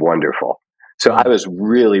was wonderful. So I was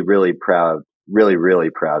really, really proud, really, really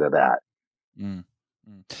proud of that.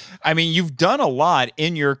 I mean, you've done a lot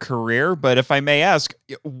in your career, but if I may ask,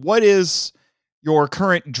 what is your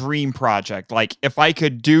current dream project? Like, if I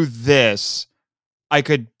could do this, I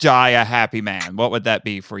could die a happy man. What would that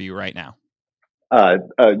be for you right now? Like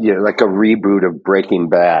a reboot of Breaking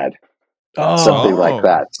Bad. something like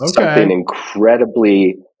that. Okay. Something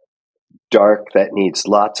incredibly dark that needs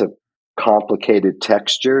lots of complicated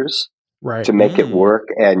textures Right. to make it work,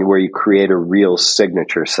 and where you create a real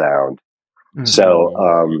signature sound.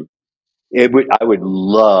 So I would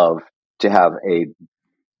love to have it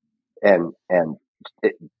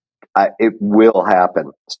will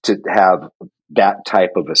happen to have that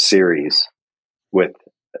type of a series with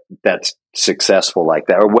that's successful like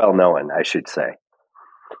that, or well known, I should say.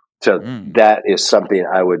 So that is something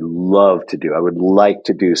I would love to do. I would like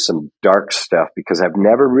to do some dark stuff because I've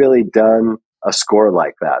never really done a score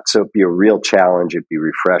like that. So it'd be a real challenge. It'd be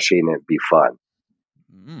refreshing. It'd be fun.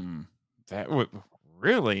 That would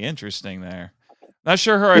really interesting there. Not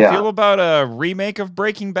sure how I feel about a remake of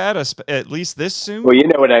Breaking Bad, at least this soon. Well, you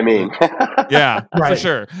know what I mean. Yeah, for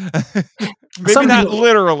sure. Maybe not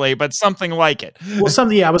literally, but something like it. Well,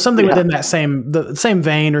 something within that same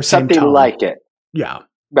vein or same something tone. like it. Yeah.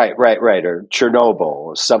 Right. Or Chernobyl,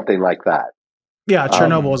 or something like that. Yeah,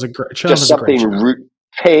 Chernobyl is just something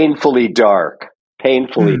painfully dark.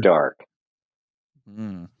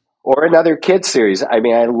 Or another kid series. I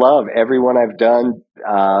mean, I love everyone I've done.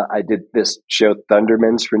 I did this show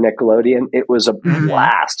Thundermans for Nickelodeon. It was a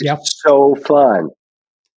blast. Yep. It's so fun.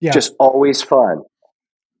 Yeah. Just always fun.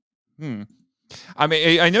 I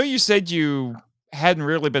mean, I know you said you hadn't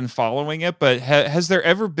really been following it, but has there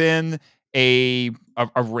ever been a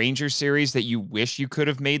Ranger series that you wish you could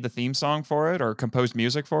have made the theme song for it or composed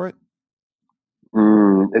music for it?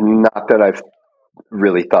 Not that I've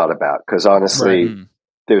really thought about, because honestly,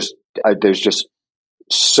 there's just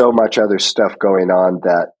so much other stuff going on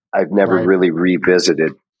that I've never really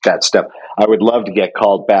revisited that stuff. I would love to get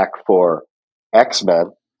called back for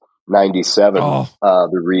X-Men 97,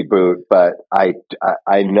 the reboot, but I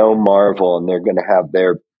know Marvel, and they're going to have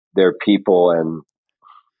their people, and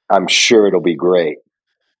I'm sure it'll be great.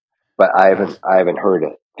 But I haven't heard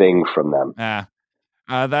a thing from them.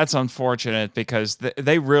 That's unfortunate, because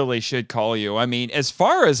they really should call you. I mean, as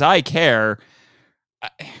far as I care,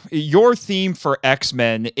 your theme for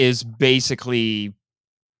X-Men is basically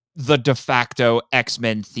the de facto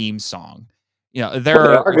X-Men theme song. You know, there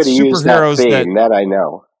are going to use that theme, that I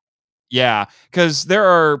know. Yeah, because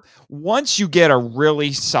once you get a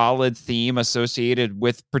really solid theme associated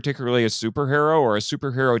with particularly a superhero or a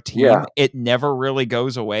superhero team, it never really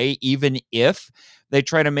goes away. Even if they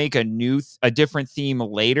try to make a different theme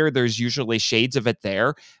later, there's usually shades of it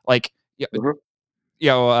there. Like,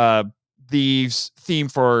 the theme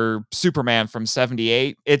for Superman from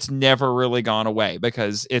 78, it's never really gone away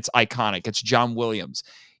because it's iconic. It's John Williams.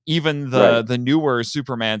 Even the newer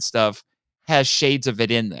Superman stuff has shades of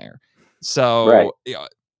it in there. So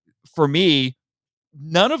for me,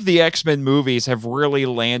 none of the X-Men movies have really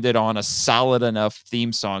landed on a solid enough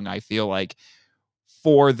theme song, I feel like,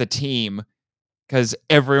 for the team, because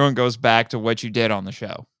everyone goes back to what you did on the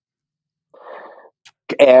show.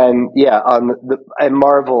 And and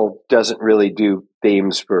Marvel doesn't really do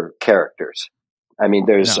themes for characters. I mean,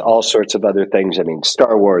 there's all sorts of other things. I mean,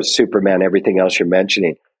 Star Wars, Superman, everything else you're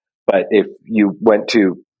mentioning. But if you went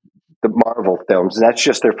to the Marvel films, that's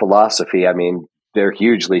just their philosophy. I mean, they're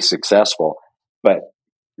hugely successful. But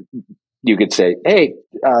you could say, hey,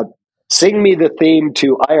 sing me the theme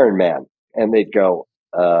to Iron Man. And they'd go,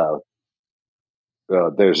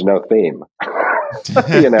 there's no theme.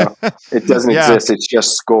 It doesn't exist. It's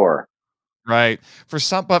just score. Right. For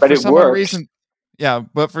some odd reason,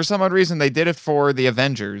 but for some odd reason, they did it for the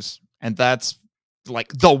Avengers. And that's like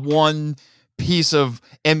the one piece of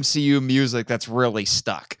MCU music that's really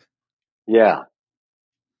stuck. Yeah.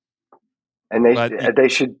 And they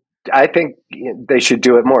should, I think they should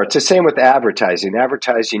do it more. It's the same with advertising.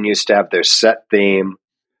 Advertising used to have their set theme,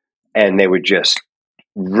 and they would just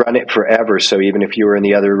run it forever. So even if you were in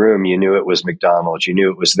the other room, you knew it was McDonald's, you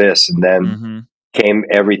knew it was this. And then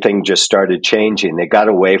everything just started changing. They got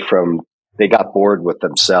bored with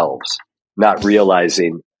themselves, not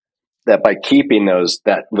realizing that by keeping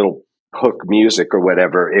that little hook music or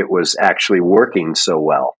whatever, it was actually working so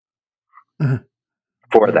well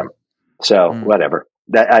for them. So whatever.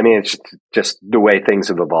 It's just the way things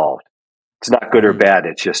have evolved. It's not good or bad.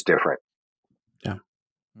 It's just different. Yeah.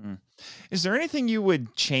 Is there anything you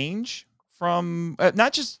would change from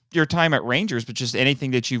not just your time at Rangers, but just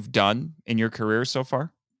anything that you've done in your career so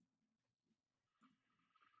far?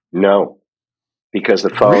 No, because the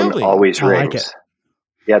phone always rings. Like it.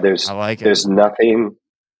 Yeah, there's nothing.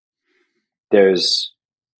 There's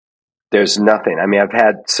nothing. I mean, I've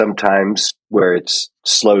had some times where it's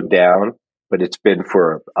slowed down, but it's been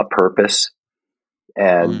for a purpose.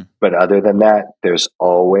 And but other than that, there's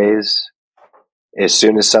always, as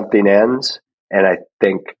soon as something ends, and I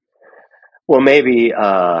think Well, maybe,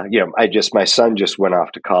 my son just went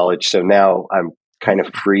off to college. So now I'm kind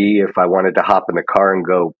of free if I wanted to hop in the car and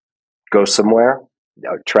go somewhere,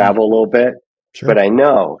 travel a little bit. Sure. But I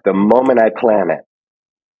know the moment I plan it,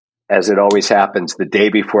 as it always happens, the day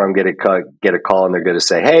before I'm going to get a call and they're going to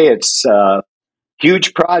say, hey, it's a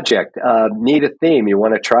huge project. Need a theme. You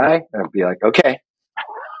want to try? And I'll be like, okay,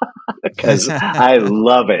 because I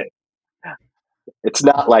love it. It's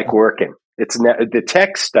not like working. The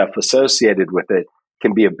tech stuff associated with it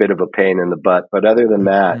can be a bit of a pain in the butt. But other than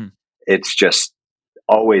that, it's just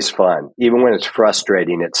always fun. Even when it's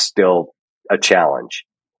frustrating, it's still a challenge,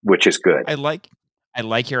 which is good. I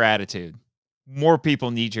like your attitude. More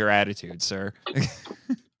people need your attitude, sir.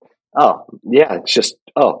 Oh, yeah. It's just,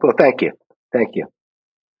 well, thank you. Thank you.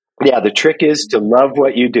 Yeah. The trick is to love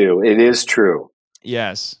what you do. It is true.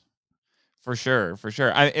 Yes. For sure.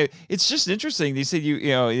 It's just interesting. You said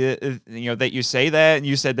that you say that, and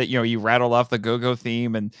you said that you rattle off the go-go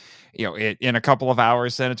theme, and in a couple of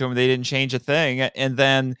hours sent it to them. They didn't change a thing, and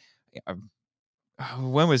then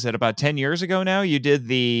when was it? About 10 years ago now. You did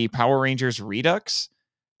the Power Rangers Redux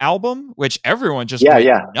album, which everyone just went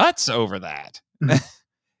nuts over that.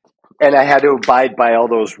 And I had to abide by all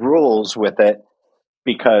those rules with it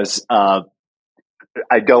because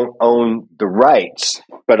I don't own the rights,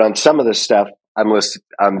 but on some of the stuff, I'm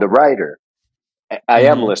the writer. I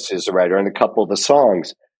am listed as a writer on a couple of the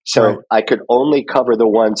songs. So I could only cover the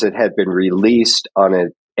ones that had been released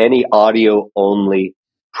on any audio only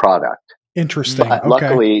product. Interesting. But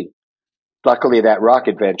luckily that Rock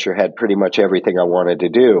Adventure had pretty much everything I wanted to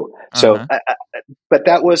do. So, but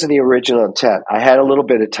that wasn't the original intent. I had a little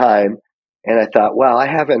bit of time and I thought, well, I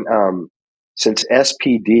haven't, since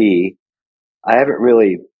SPD, I haven't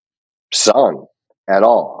really sung at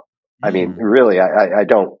all. I mean, really, I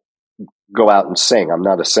don't go out and sing. I'm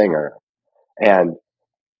not a singer. And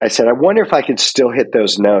I said, I wonder if I could still hit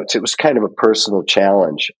those notes. It was kind of a personal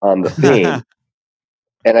challenge on the theme.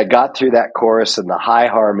 And I got through that chorus and the high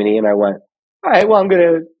harmony and I went, all right, well, I'm going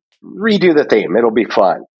to redo the theme. It'll be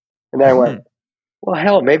fun. And then I went, well,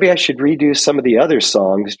 hell, maybe I should redo some of the other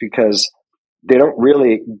songs because they don't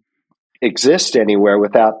really exist anywhere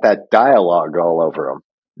without that dialogue all over them.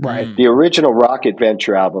 Right. The original Rock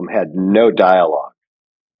Adventure album had no dialogue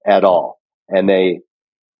at all.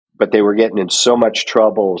 But they were getting in so much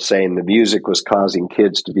trouble saying the music was causing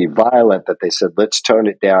kids to be violent that they said, let's tone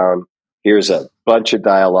it down. Here's a bunch of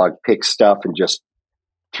dialogue, pick stuff and just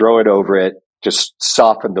throw it over it. Just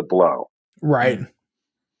soften the blow. Right.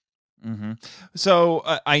 So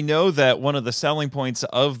I know that one of the selling points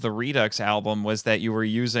of the Redux album was that you were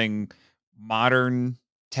using modern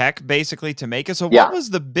tech basically to make it. So what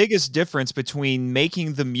was the biggest difference between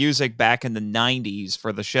making the music back in the 90s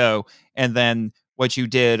for the show and then what you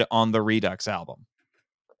did on the Redux album?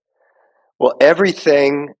 Well,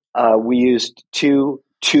 everything, we used two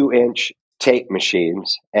 2-inch tape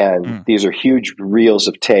machines, and these are huge reels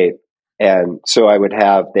of tape. And so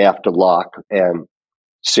they have to lock. And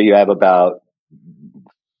so you have about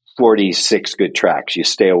 46 good tracks. You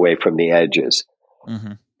stay away from the edges.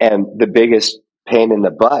 And the biggest pain in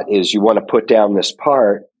the butt is you want to put down this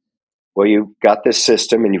part. Well, you've got this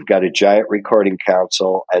system and you've got a giant recording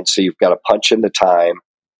console. And so you've got to punch in the time,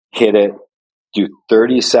 hit it, do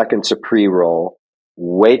 30 seconds of pre-roll,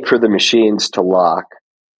 wait for the machines to lock,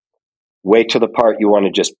 wait till the part you want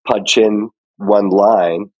to just punch in one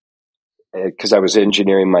line, because I was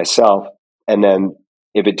engineering myself. And then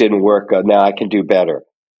if it didn't work, now I can do better.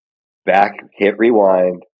 Back, hit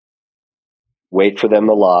rewind, wait for them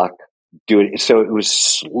to lock, do it. So it was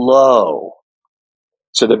slow.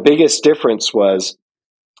 So the biggest difference was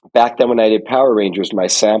back then when I did Power Rangers, my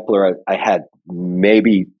sampler, I had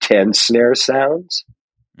maybe 10 snare sounds.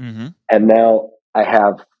 And now I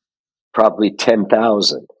have probably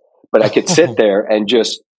 10,000. But I could sit there and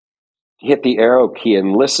just hit the arrow key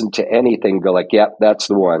and listen to anything, go like, yep, that's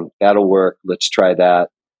the one. That'll work. Let's try that.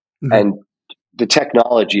 And the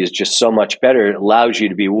technology is just so much better. It allows you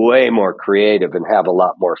to be way more creative and have a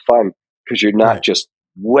lot more fun because you're not just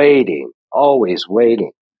waiting, always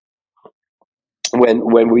waiting.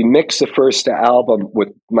 When we mixed the first album with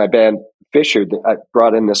my band Fisher, I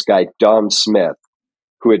brought in this guy, Don Smith,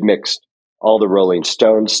 who had mixed all the Rolling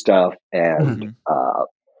Stones stuff and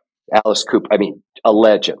Alice Cooper. I mean, a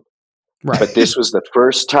legend. Right. But this was the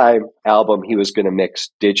first time album he was going to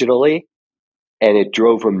mix digitally. And it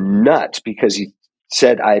drove him nuts because he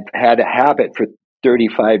said, I've had a habit for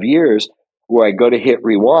 35 years where I go to hit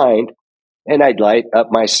rewind and I'd light up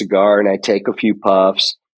my cigar and I'd take a few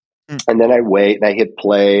puffs and then I wait and I hit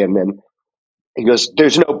play. And then he goes,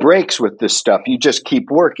 there's no breaks with this stuff. You just keep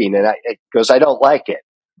working. And he goes, I don't like it.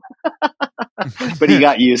 But he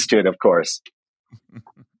got used to it, of course.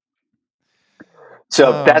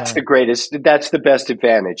 So that's the best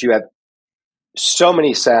advantage. You have so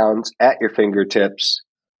many sounds at your fingertips.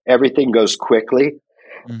 Everything goes quickly.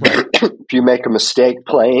 If you make a mistake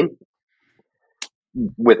playing,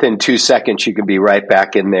 within 2 seconds, you can be right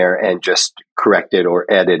back in there and just correct it or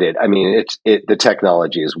edit it. I mean, the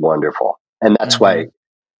technology is wonderful. And that's why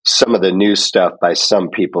some of the new stuff by some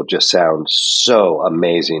people just sounds so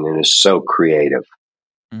amazing and is so creative.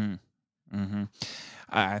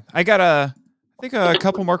 I got I think a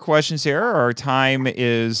couple more questions here. Our time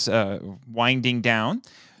is winding down.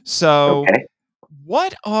 So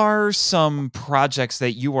what are some projects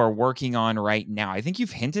that you are working on right now? I think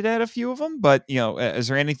you've hinted at a few of them, but is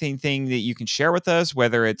there anything that you can share with us,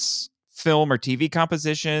 whether it's film or TV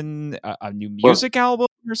composition, a new music album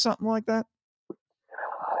or something like that?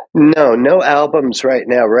 No albums right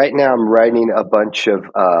now. Right now I'm writing a bunch of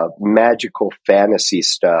magical fantasy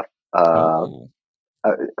stuff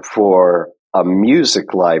for a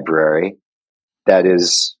music library that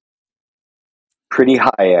is pretty high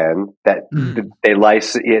end, that they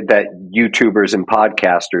license, that YouTubers and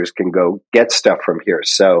podcasters can go get stuff from here.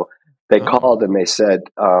 So they called and they said,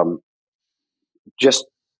 just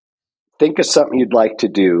think of something you'd like to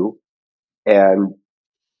do and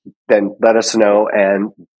then let us know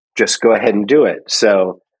and just go ahead and do it.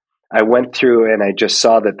 So I went through and I just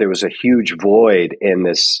saw that there was a huge void in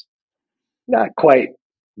this, not quite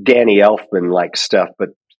Danny Elfman like stuff, but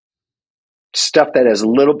stuff that has a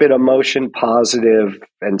little bit of motion, positive,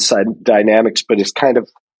 and dynamics, but is kind of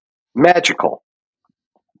magical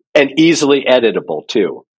and easily editable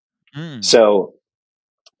too. So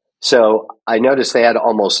I noticed they had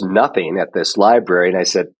almost nothing at this library, and I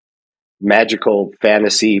said, magical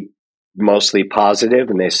fantasy, mostly positive,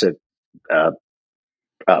 and they said,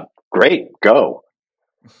 great, go.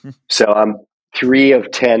 So I'm 3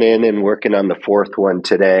 of 10 in and working on the 4th one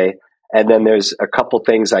today. And then there's a couple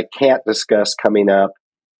things I can't discuss coming up.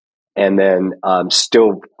 And then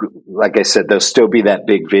still, like I said, there'll still be that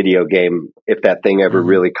big video game. If that thing ever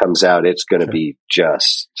really comes out, it's going to be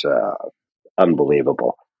just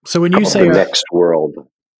unbelievable. So when you say the next world.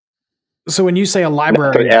 So when you say a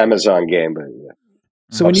library, not the Amazon game, but yeah.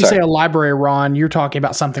 So when you say a library, Ron, you're talking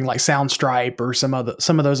about something like Soundstripe or some of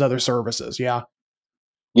those other services, yeah.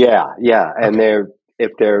 Yeah. And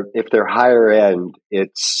if they're higher end,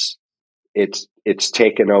 it's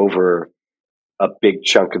taken over a big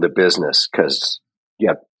chunk of the business because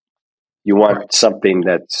you want something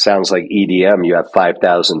that sounds like EDM. You have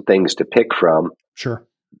 5,000 things to pick from. Sure,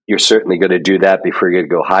 you're certainly going to do that before you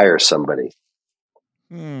go hire somebody.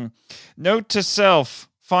 Note to self: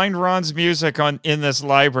 find Ron's music in this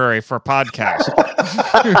library for podcast.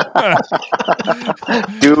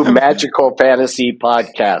 Do magical fantasy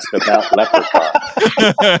podcast about leprechauns.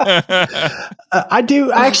 I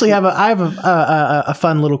actually have a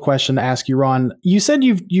fun little question to ask you, Ron. You said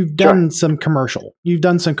you've done some commercial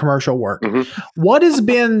work. Mm-hmm. What has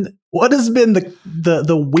been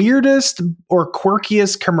the weirdest or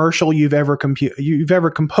quirkiest commercial you've ever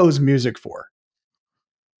composed music for?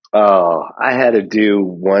 Oh, I had to do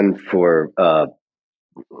one for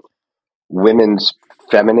women's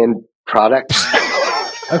feminine products.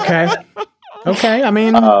 Okay. I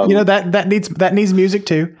mean, that needs music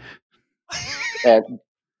too. And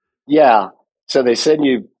yeah, so they send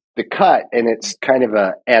you the cut, and it's kind of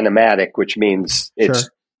a animatic, which means it's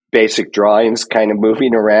basic drawings kind of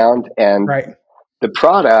moving around, and the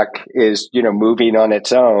product is moving on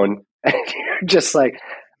its own. And you're just like,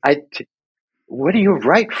 what do you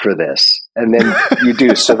write for this? And then you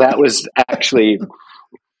do. So that was actually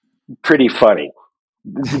pretty funny.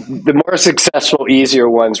 The more successful, easier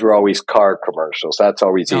ones were always car commercials. That's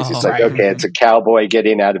always easy. It's like, okay, it's a cowboy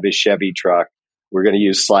getting out of his Chevy truck. We're going to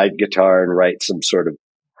use slide guitar and write some sort of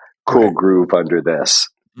cool groove under this.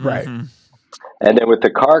 Right. Mm-hmm. And then with the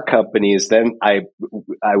car companies, then I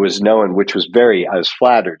was known, I was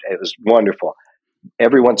flattered. It was wonderful.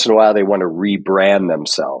 Every once in a while, they want to rebrand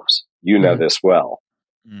themselves. You know this well.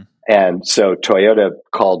 Mm. And so Toyota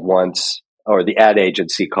called once, or the ad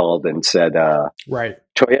agency called and said,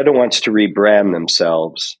 Toyota wants to rebrand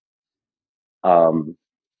themselves.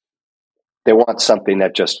 They want something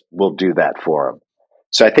that just will do that for them.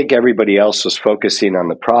 So I think everybody else was focusing on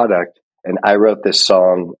the product. And I wrote this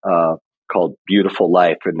song called Beautiful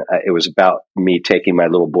Life. And it was about me taking my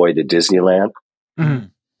little boy to Disneyland. Mm-hmm.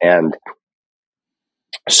 And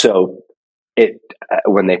so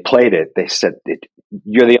when they played it, they said,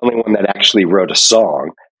 you're the only one that actually wrote a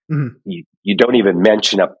song. Mm-hmm. You don't even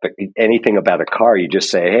mention anything about a car. You just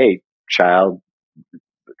say, hey, child,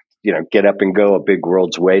 get up and go. A big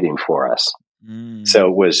world's waiting for us. So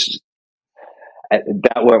it was,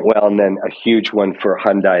 that went well. And then a huge one for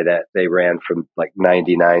Hyundai that they ran from like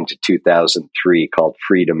 99 to 2003 called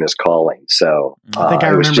Freedom is Calling. So I think I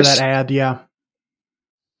remember that ad. Yeah.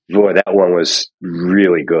 Boy, that one was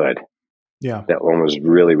really good. Yeah. That one was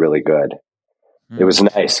really, really good. It was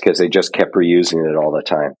nice because they just kept reusing it all the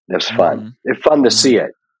time. It was fun. It's fun to see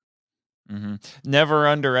it. Never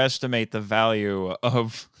underestimate the value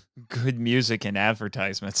of good music in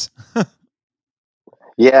advertisements.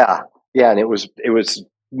 Yeah. And it was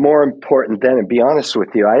more important then. And be honest with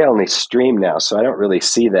you, I only stream now, so I don't really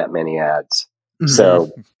see that many ads.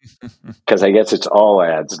 So, because I guess it's all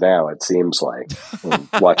ads now, it seems like.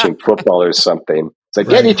 Watching football or something. It's like,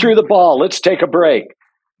 get me through the ball. Let's take a break.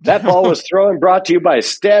 That ball was thrown, brought to you by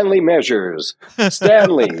Stanley Measures.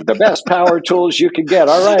 Stanley, the best power tools you can get.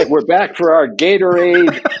 All right, we're back for our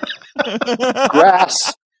Gatorade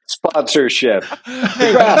grass sponsorship. The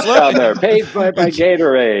grass down there, paid by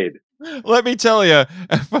Gatorade. Let me tell you,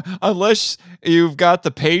 unless you've got the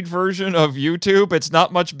paid version of YouTube, it's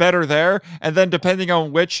not much better there. And then depending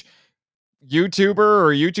on which YouTuber or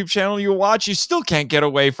YouTube channel you watch, you still can't get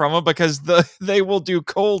away from them because they will do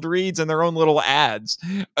cold reads and their own little ads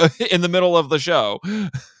in the middle of the show.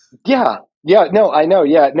 Yeah, no, I know.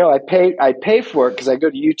 Yeah, no, I pay for it because I go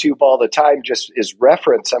to YouTube all the time just as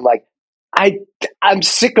reference. I'm like, I'm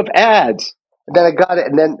sick of ads. And then I got it.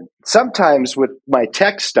 And then sometimes with my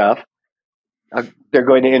tech stuff, they're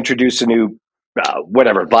going to introduce a new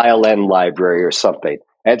violin library or something.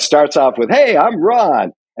 And it starts off with, "Hey, I'm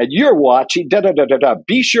Ron, and you're watching da-da-da-da-da.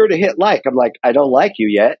 Be sure to hit like." I'm like, I don't like you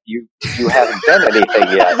yet. You haven't done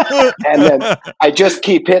anything yet. And then I just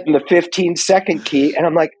keep hitting the 15-second key, and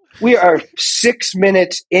I'm like, we are 6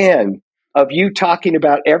 minutes in of you talking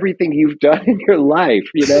about everything you've done in your life,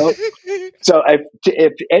 So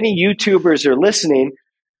if any YouTubers are listening,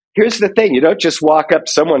 here's the thing. You don't just walk up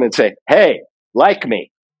to someone and say, "Hey, like me."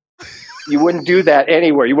 You wouldn't do that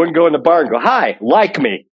anywhere. You wouldn't go in the bar and go, "Hi, like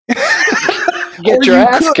me." Get your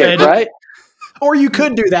ass kicked, right? Or you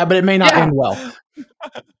could do that, but it may not end well.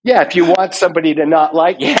 Yeah, if you want somebody to not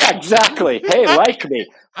like, exactly. "Hey, like me."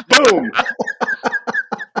 Boom.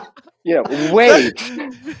 Wait.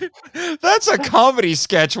 That's a comedy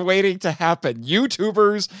sketch waiting to happen.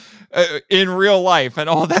 YouTubers in real life,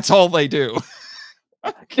 and that's all they do.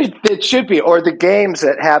 It should be. Or the games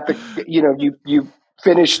that have you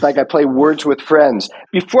finish, like I play Words with Friends.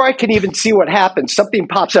 Before I can even see what happens, something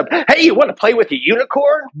pops up. "Hey, you want to play with a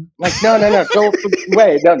unicorn?" Like, no, go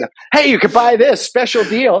away. No. "Hey, you could buy this special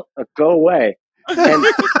deal." Go away. And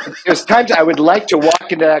there's times I would like to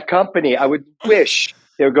walk into that company. I would wish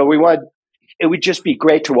they would go, it would just be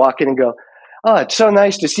great to walk in and go, "Oh, it's so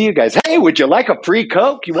nice to see you guys. Hey, would you like a free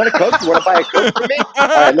Coke? You want a Coke? You want to buy a Coke for me?" All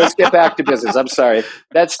right, let's get back to business. I'm sorry.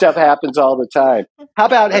 That stuff happens all the time. How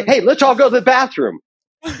about, hey, let's all go to the bathroom.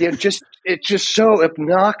 It's just so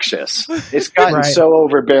obnoxious. It's gotten so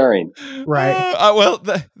overbearing. Right. Well,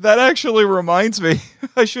 that actually reminds me.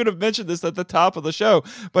 I should have mentioned this at the top of the show,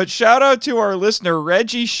 but shout out to our listener,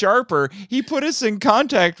 Reggie Sharper. He put us in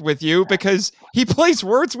contact with you because he plays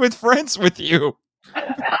Words with Friends with you.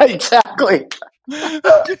 Exactly.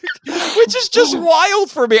 Which is just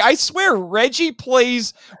wild for me. I swear Reggie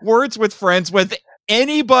plays Words with Friends with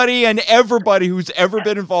anybody and everybody who's ever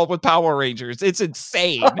been involved with Power Rangers. It's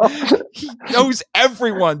insane. He knows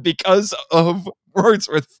everyone because of Words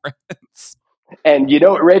with Friends. And you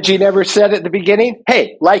know what Reggie never said at the beginning?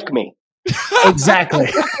 "Hey, like me." Exactly.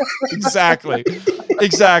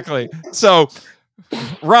 Exactly. So,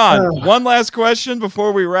 Ron, one last question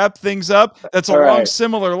before we wrap things up. That's along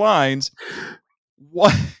similar lines.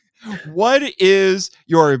 What is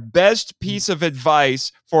your best piece of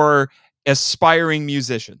advice for aspiring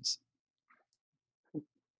musicians?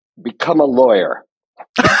 Become a lawyer.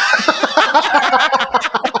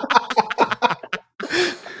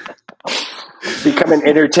 Become an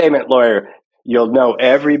entertainment lawyer. You'll know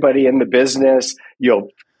everybody in the business. You'll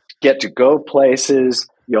get to go places.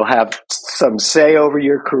 You'll have some say over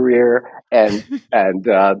your career, and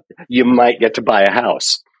you might get to buy a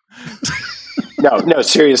house. No,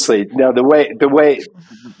 seriously. No, the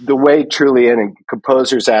way truly, and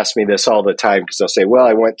composers ask me this all the time because they'll say, "Well,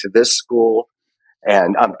 I went to this school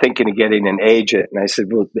and I'm thinking of getting an agent." And I said,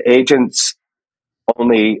 "Well, the agents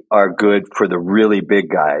only are good for the really big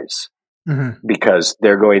guys because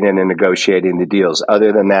they're going in and negotiating the deals.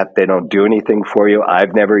 Other than that, they don't do anything for you."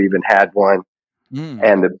 I've never even had one.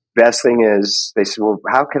 And the best thing is, they said, "Well,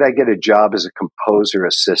 how could I get a job as a composer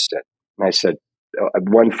assistant?" And I said,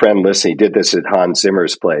 one friend listening, he did this at Hans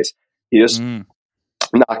Zimmer's place. He just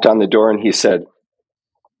knocked on the door and he said,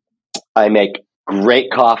 I make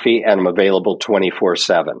great coffee and I'm available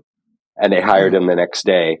 24/7. And they hired him the next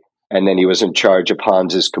day. And then he was in charge of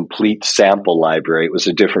Hans's complete sample library. It was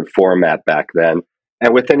a different format back then.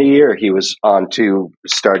 And within a year, he was on to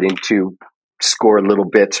starting to score little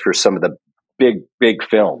bits for some of the big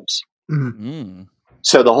films. Mm-hmm.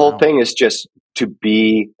 So the whole thing is just to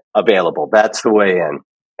be available. That's the way in.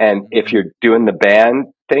 And if you're doing the band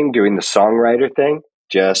thing, doing the songwriter thing,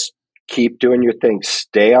 just keep doing your thing.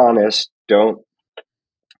 Stay honest. Don't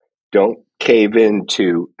cave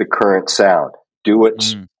into the current sound. Do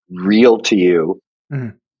what's real to you.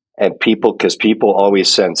 And because people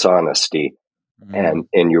always sense honesty and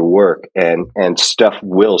in your work, and stuff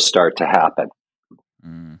will start to happen.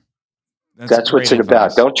 That's what's it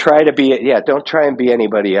about. Don't try and be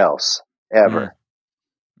anybody else ever.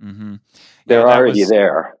 They're already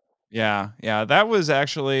there. Yeah. That was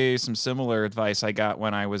actually some similar advice I got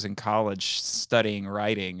when I was in college studying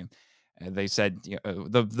writing. And they said,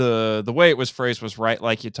 the way it was phrased was write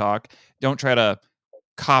like you talk. Don't try to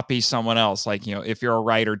copy someone else. Like, if you're a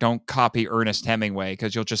writer, don't copy Ernest Hemingway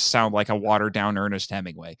because you'll just sound like a watered down Ernest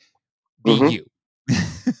Hemingway. Be you.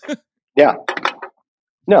 Yeah.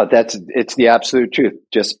 No, it's the absolute truth.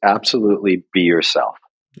 Just absolutely be yourself.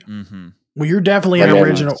 Well, you're definitely an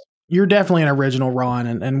original. You're definitely an original, Ron,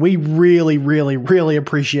 and we really, really, really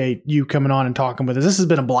appreciate you coming on and talking with us. This has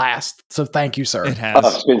been a blast. So thank you, sir. It has. Oh,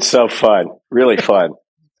 it's been so fun. Really fun.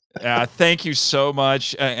 Thank you so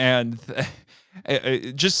much. And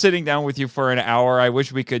just sitting down with you for an hour, I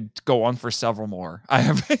wish we could go on for several more.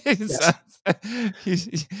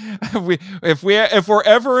 If we're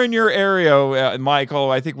ever in your area, Michael,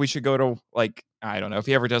 I think we should go to, like, I don't know, if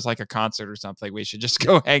he ever does like a concert or something, we should just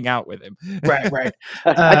go hang out with him. Right.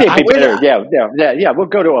 I think it'd be better. Yeah. We'll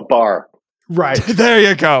go to a bar. Right. There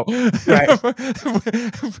you go. Right.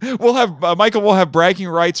 We'll have Michael will have bragging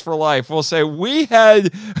rights for life. We'll say we had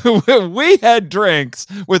drinks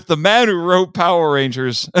with the man who wrote Power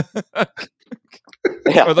Rangers.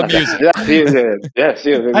 Or the music. Yes.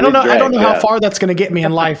 I don't know how far that's going to get me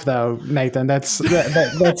in life, though, Nathan. That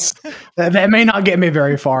may not get me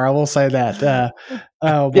very far. I will say that.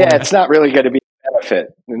 It's not really going to be a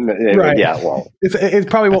benefit. Right. Yeah, it won't. It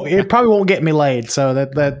probably won't. It probably won't get me laid. So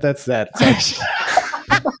that's that.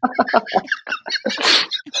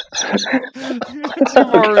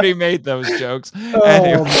 You've already made those jokes.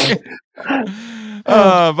 Anyway.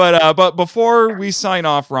 But before we sign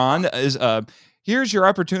off, Ron, here's your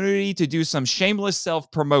opportunity to do some shameless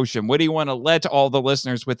self-promotion. What do you want to let all the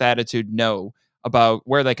listeners with attitude know about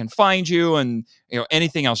where they can find you, and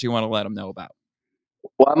anything else you want to let them know about?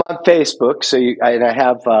 Well, I'm on Facebook, so I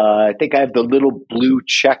think I have the little blue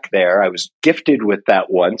check there. I was gifted with that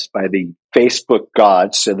once by the Facebook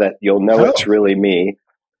gods, so that you'll know it's really me.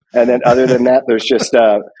 And then other than that, there's just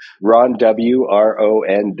ronw.com.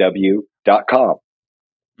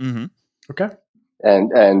 Okay.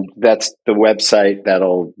 And that's the website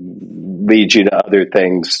that'll lead you to other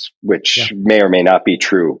things, which may or may not be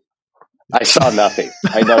true. I saw nothing.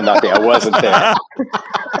 I know nothing. I wasn't there.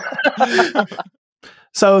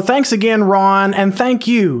 So thanks again, Ron, and thank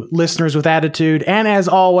you, listeners with attitude. And as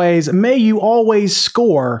always, may you always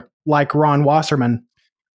score like Ron Wasserman.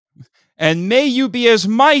 And may you be as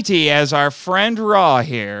mighty as our friend Raw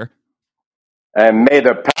here. And may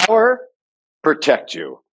the power protect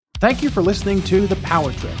you. Thank you for listening to The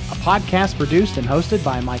Power Trip, a podcast produced and hosted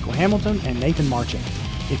by Michael Hamilton and Nathan Marching.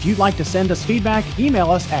 If you'd like to send us feedback,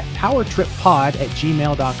 email us at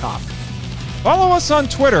powertrippod@gmail.com. Follow us on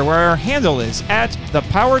Twitter, where our handle is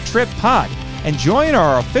 @ThePowerTripPod, and join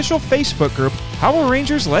our official Facebook group, Power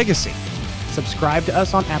Rangers Legacy. Subscribe to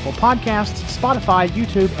us on Apple Podcasts, Spotify,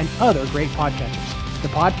 YouTube, and other great podcatchers. The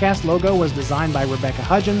podcast logo was designed by Rebecca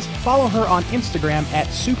Hudgens. Follow her on Instagram at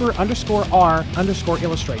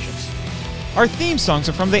super_R_illustrations. Our theme songs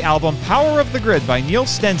are from the album Power of the Grid by Neil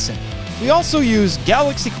Stenson. We also use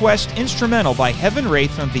Galaxy Quest Instrumental by Heaven Wraith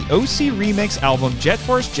from the OC Remix album Jet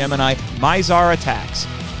Force Gemini Mizar Attacks.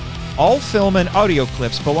 All film and audio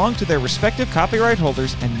clips belong to their respective copyright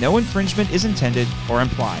holders, and no infringement is intended or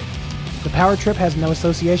implied. The Power Trip has no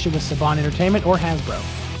association with Saban Entertainment or Hasbro.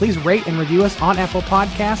 Please rate and review us on Apple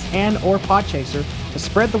Podcasts and or Podchaser to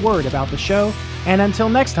spread the word about the show. And until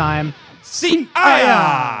next time, see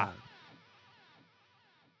ya!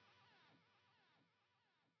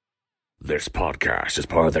 This podcast is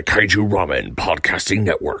part of the Kaiju Ramen Podcasting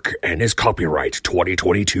Network and is copyright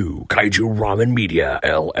 2022 Kaiju Ramen Media,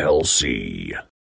 LLC.